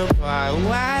farther apart.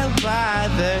 Why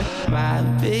bother? My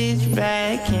bitch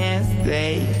back can't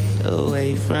stay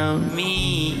away from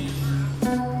me.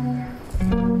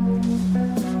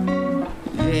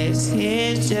 This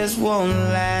here just won't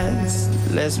last.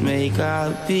 Let's make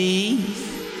our peace.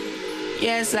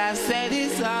 Yes, I've said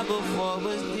this all before,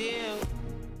 but still.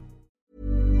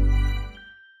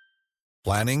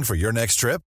 Planning for your next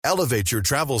trip? Elevate your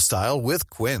travel style with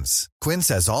Quince. Quince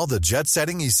has all the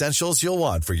jet-setting essentials you'll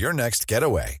want for your next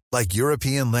getaway, like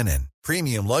European linen,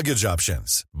 premium luggage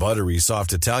options, buttery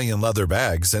soft Italian leather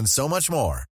bags, and so much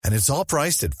more. And it's all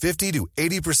priced at 50 to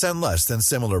 80% less than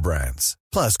similar brands.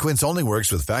 Plus, Quince only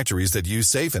works with factories that use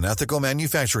safe and ethical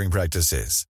manufacturing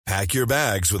practices. Pack your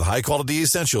bags with high-quality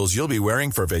essentials you'll be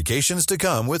wearing for vacations to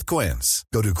come with Quince.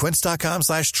 Go to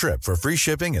quince.com/trip for free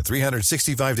shipping and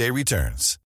 365-day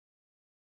returns.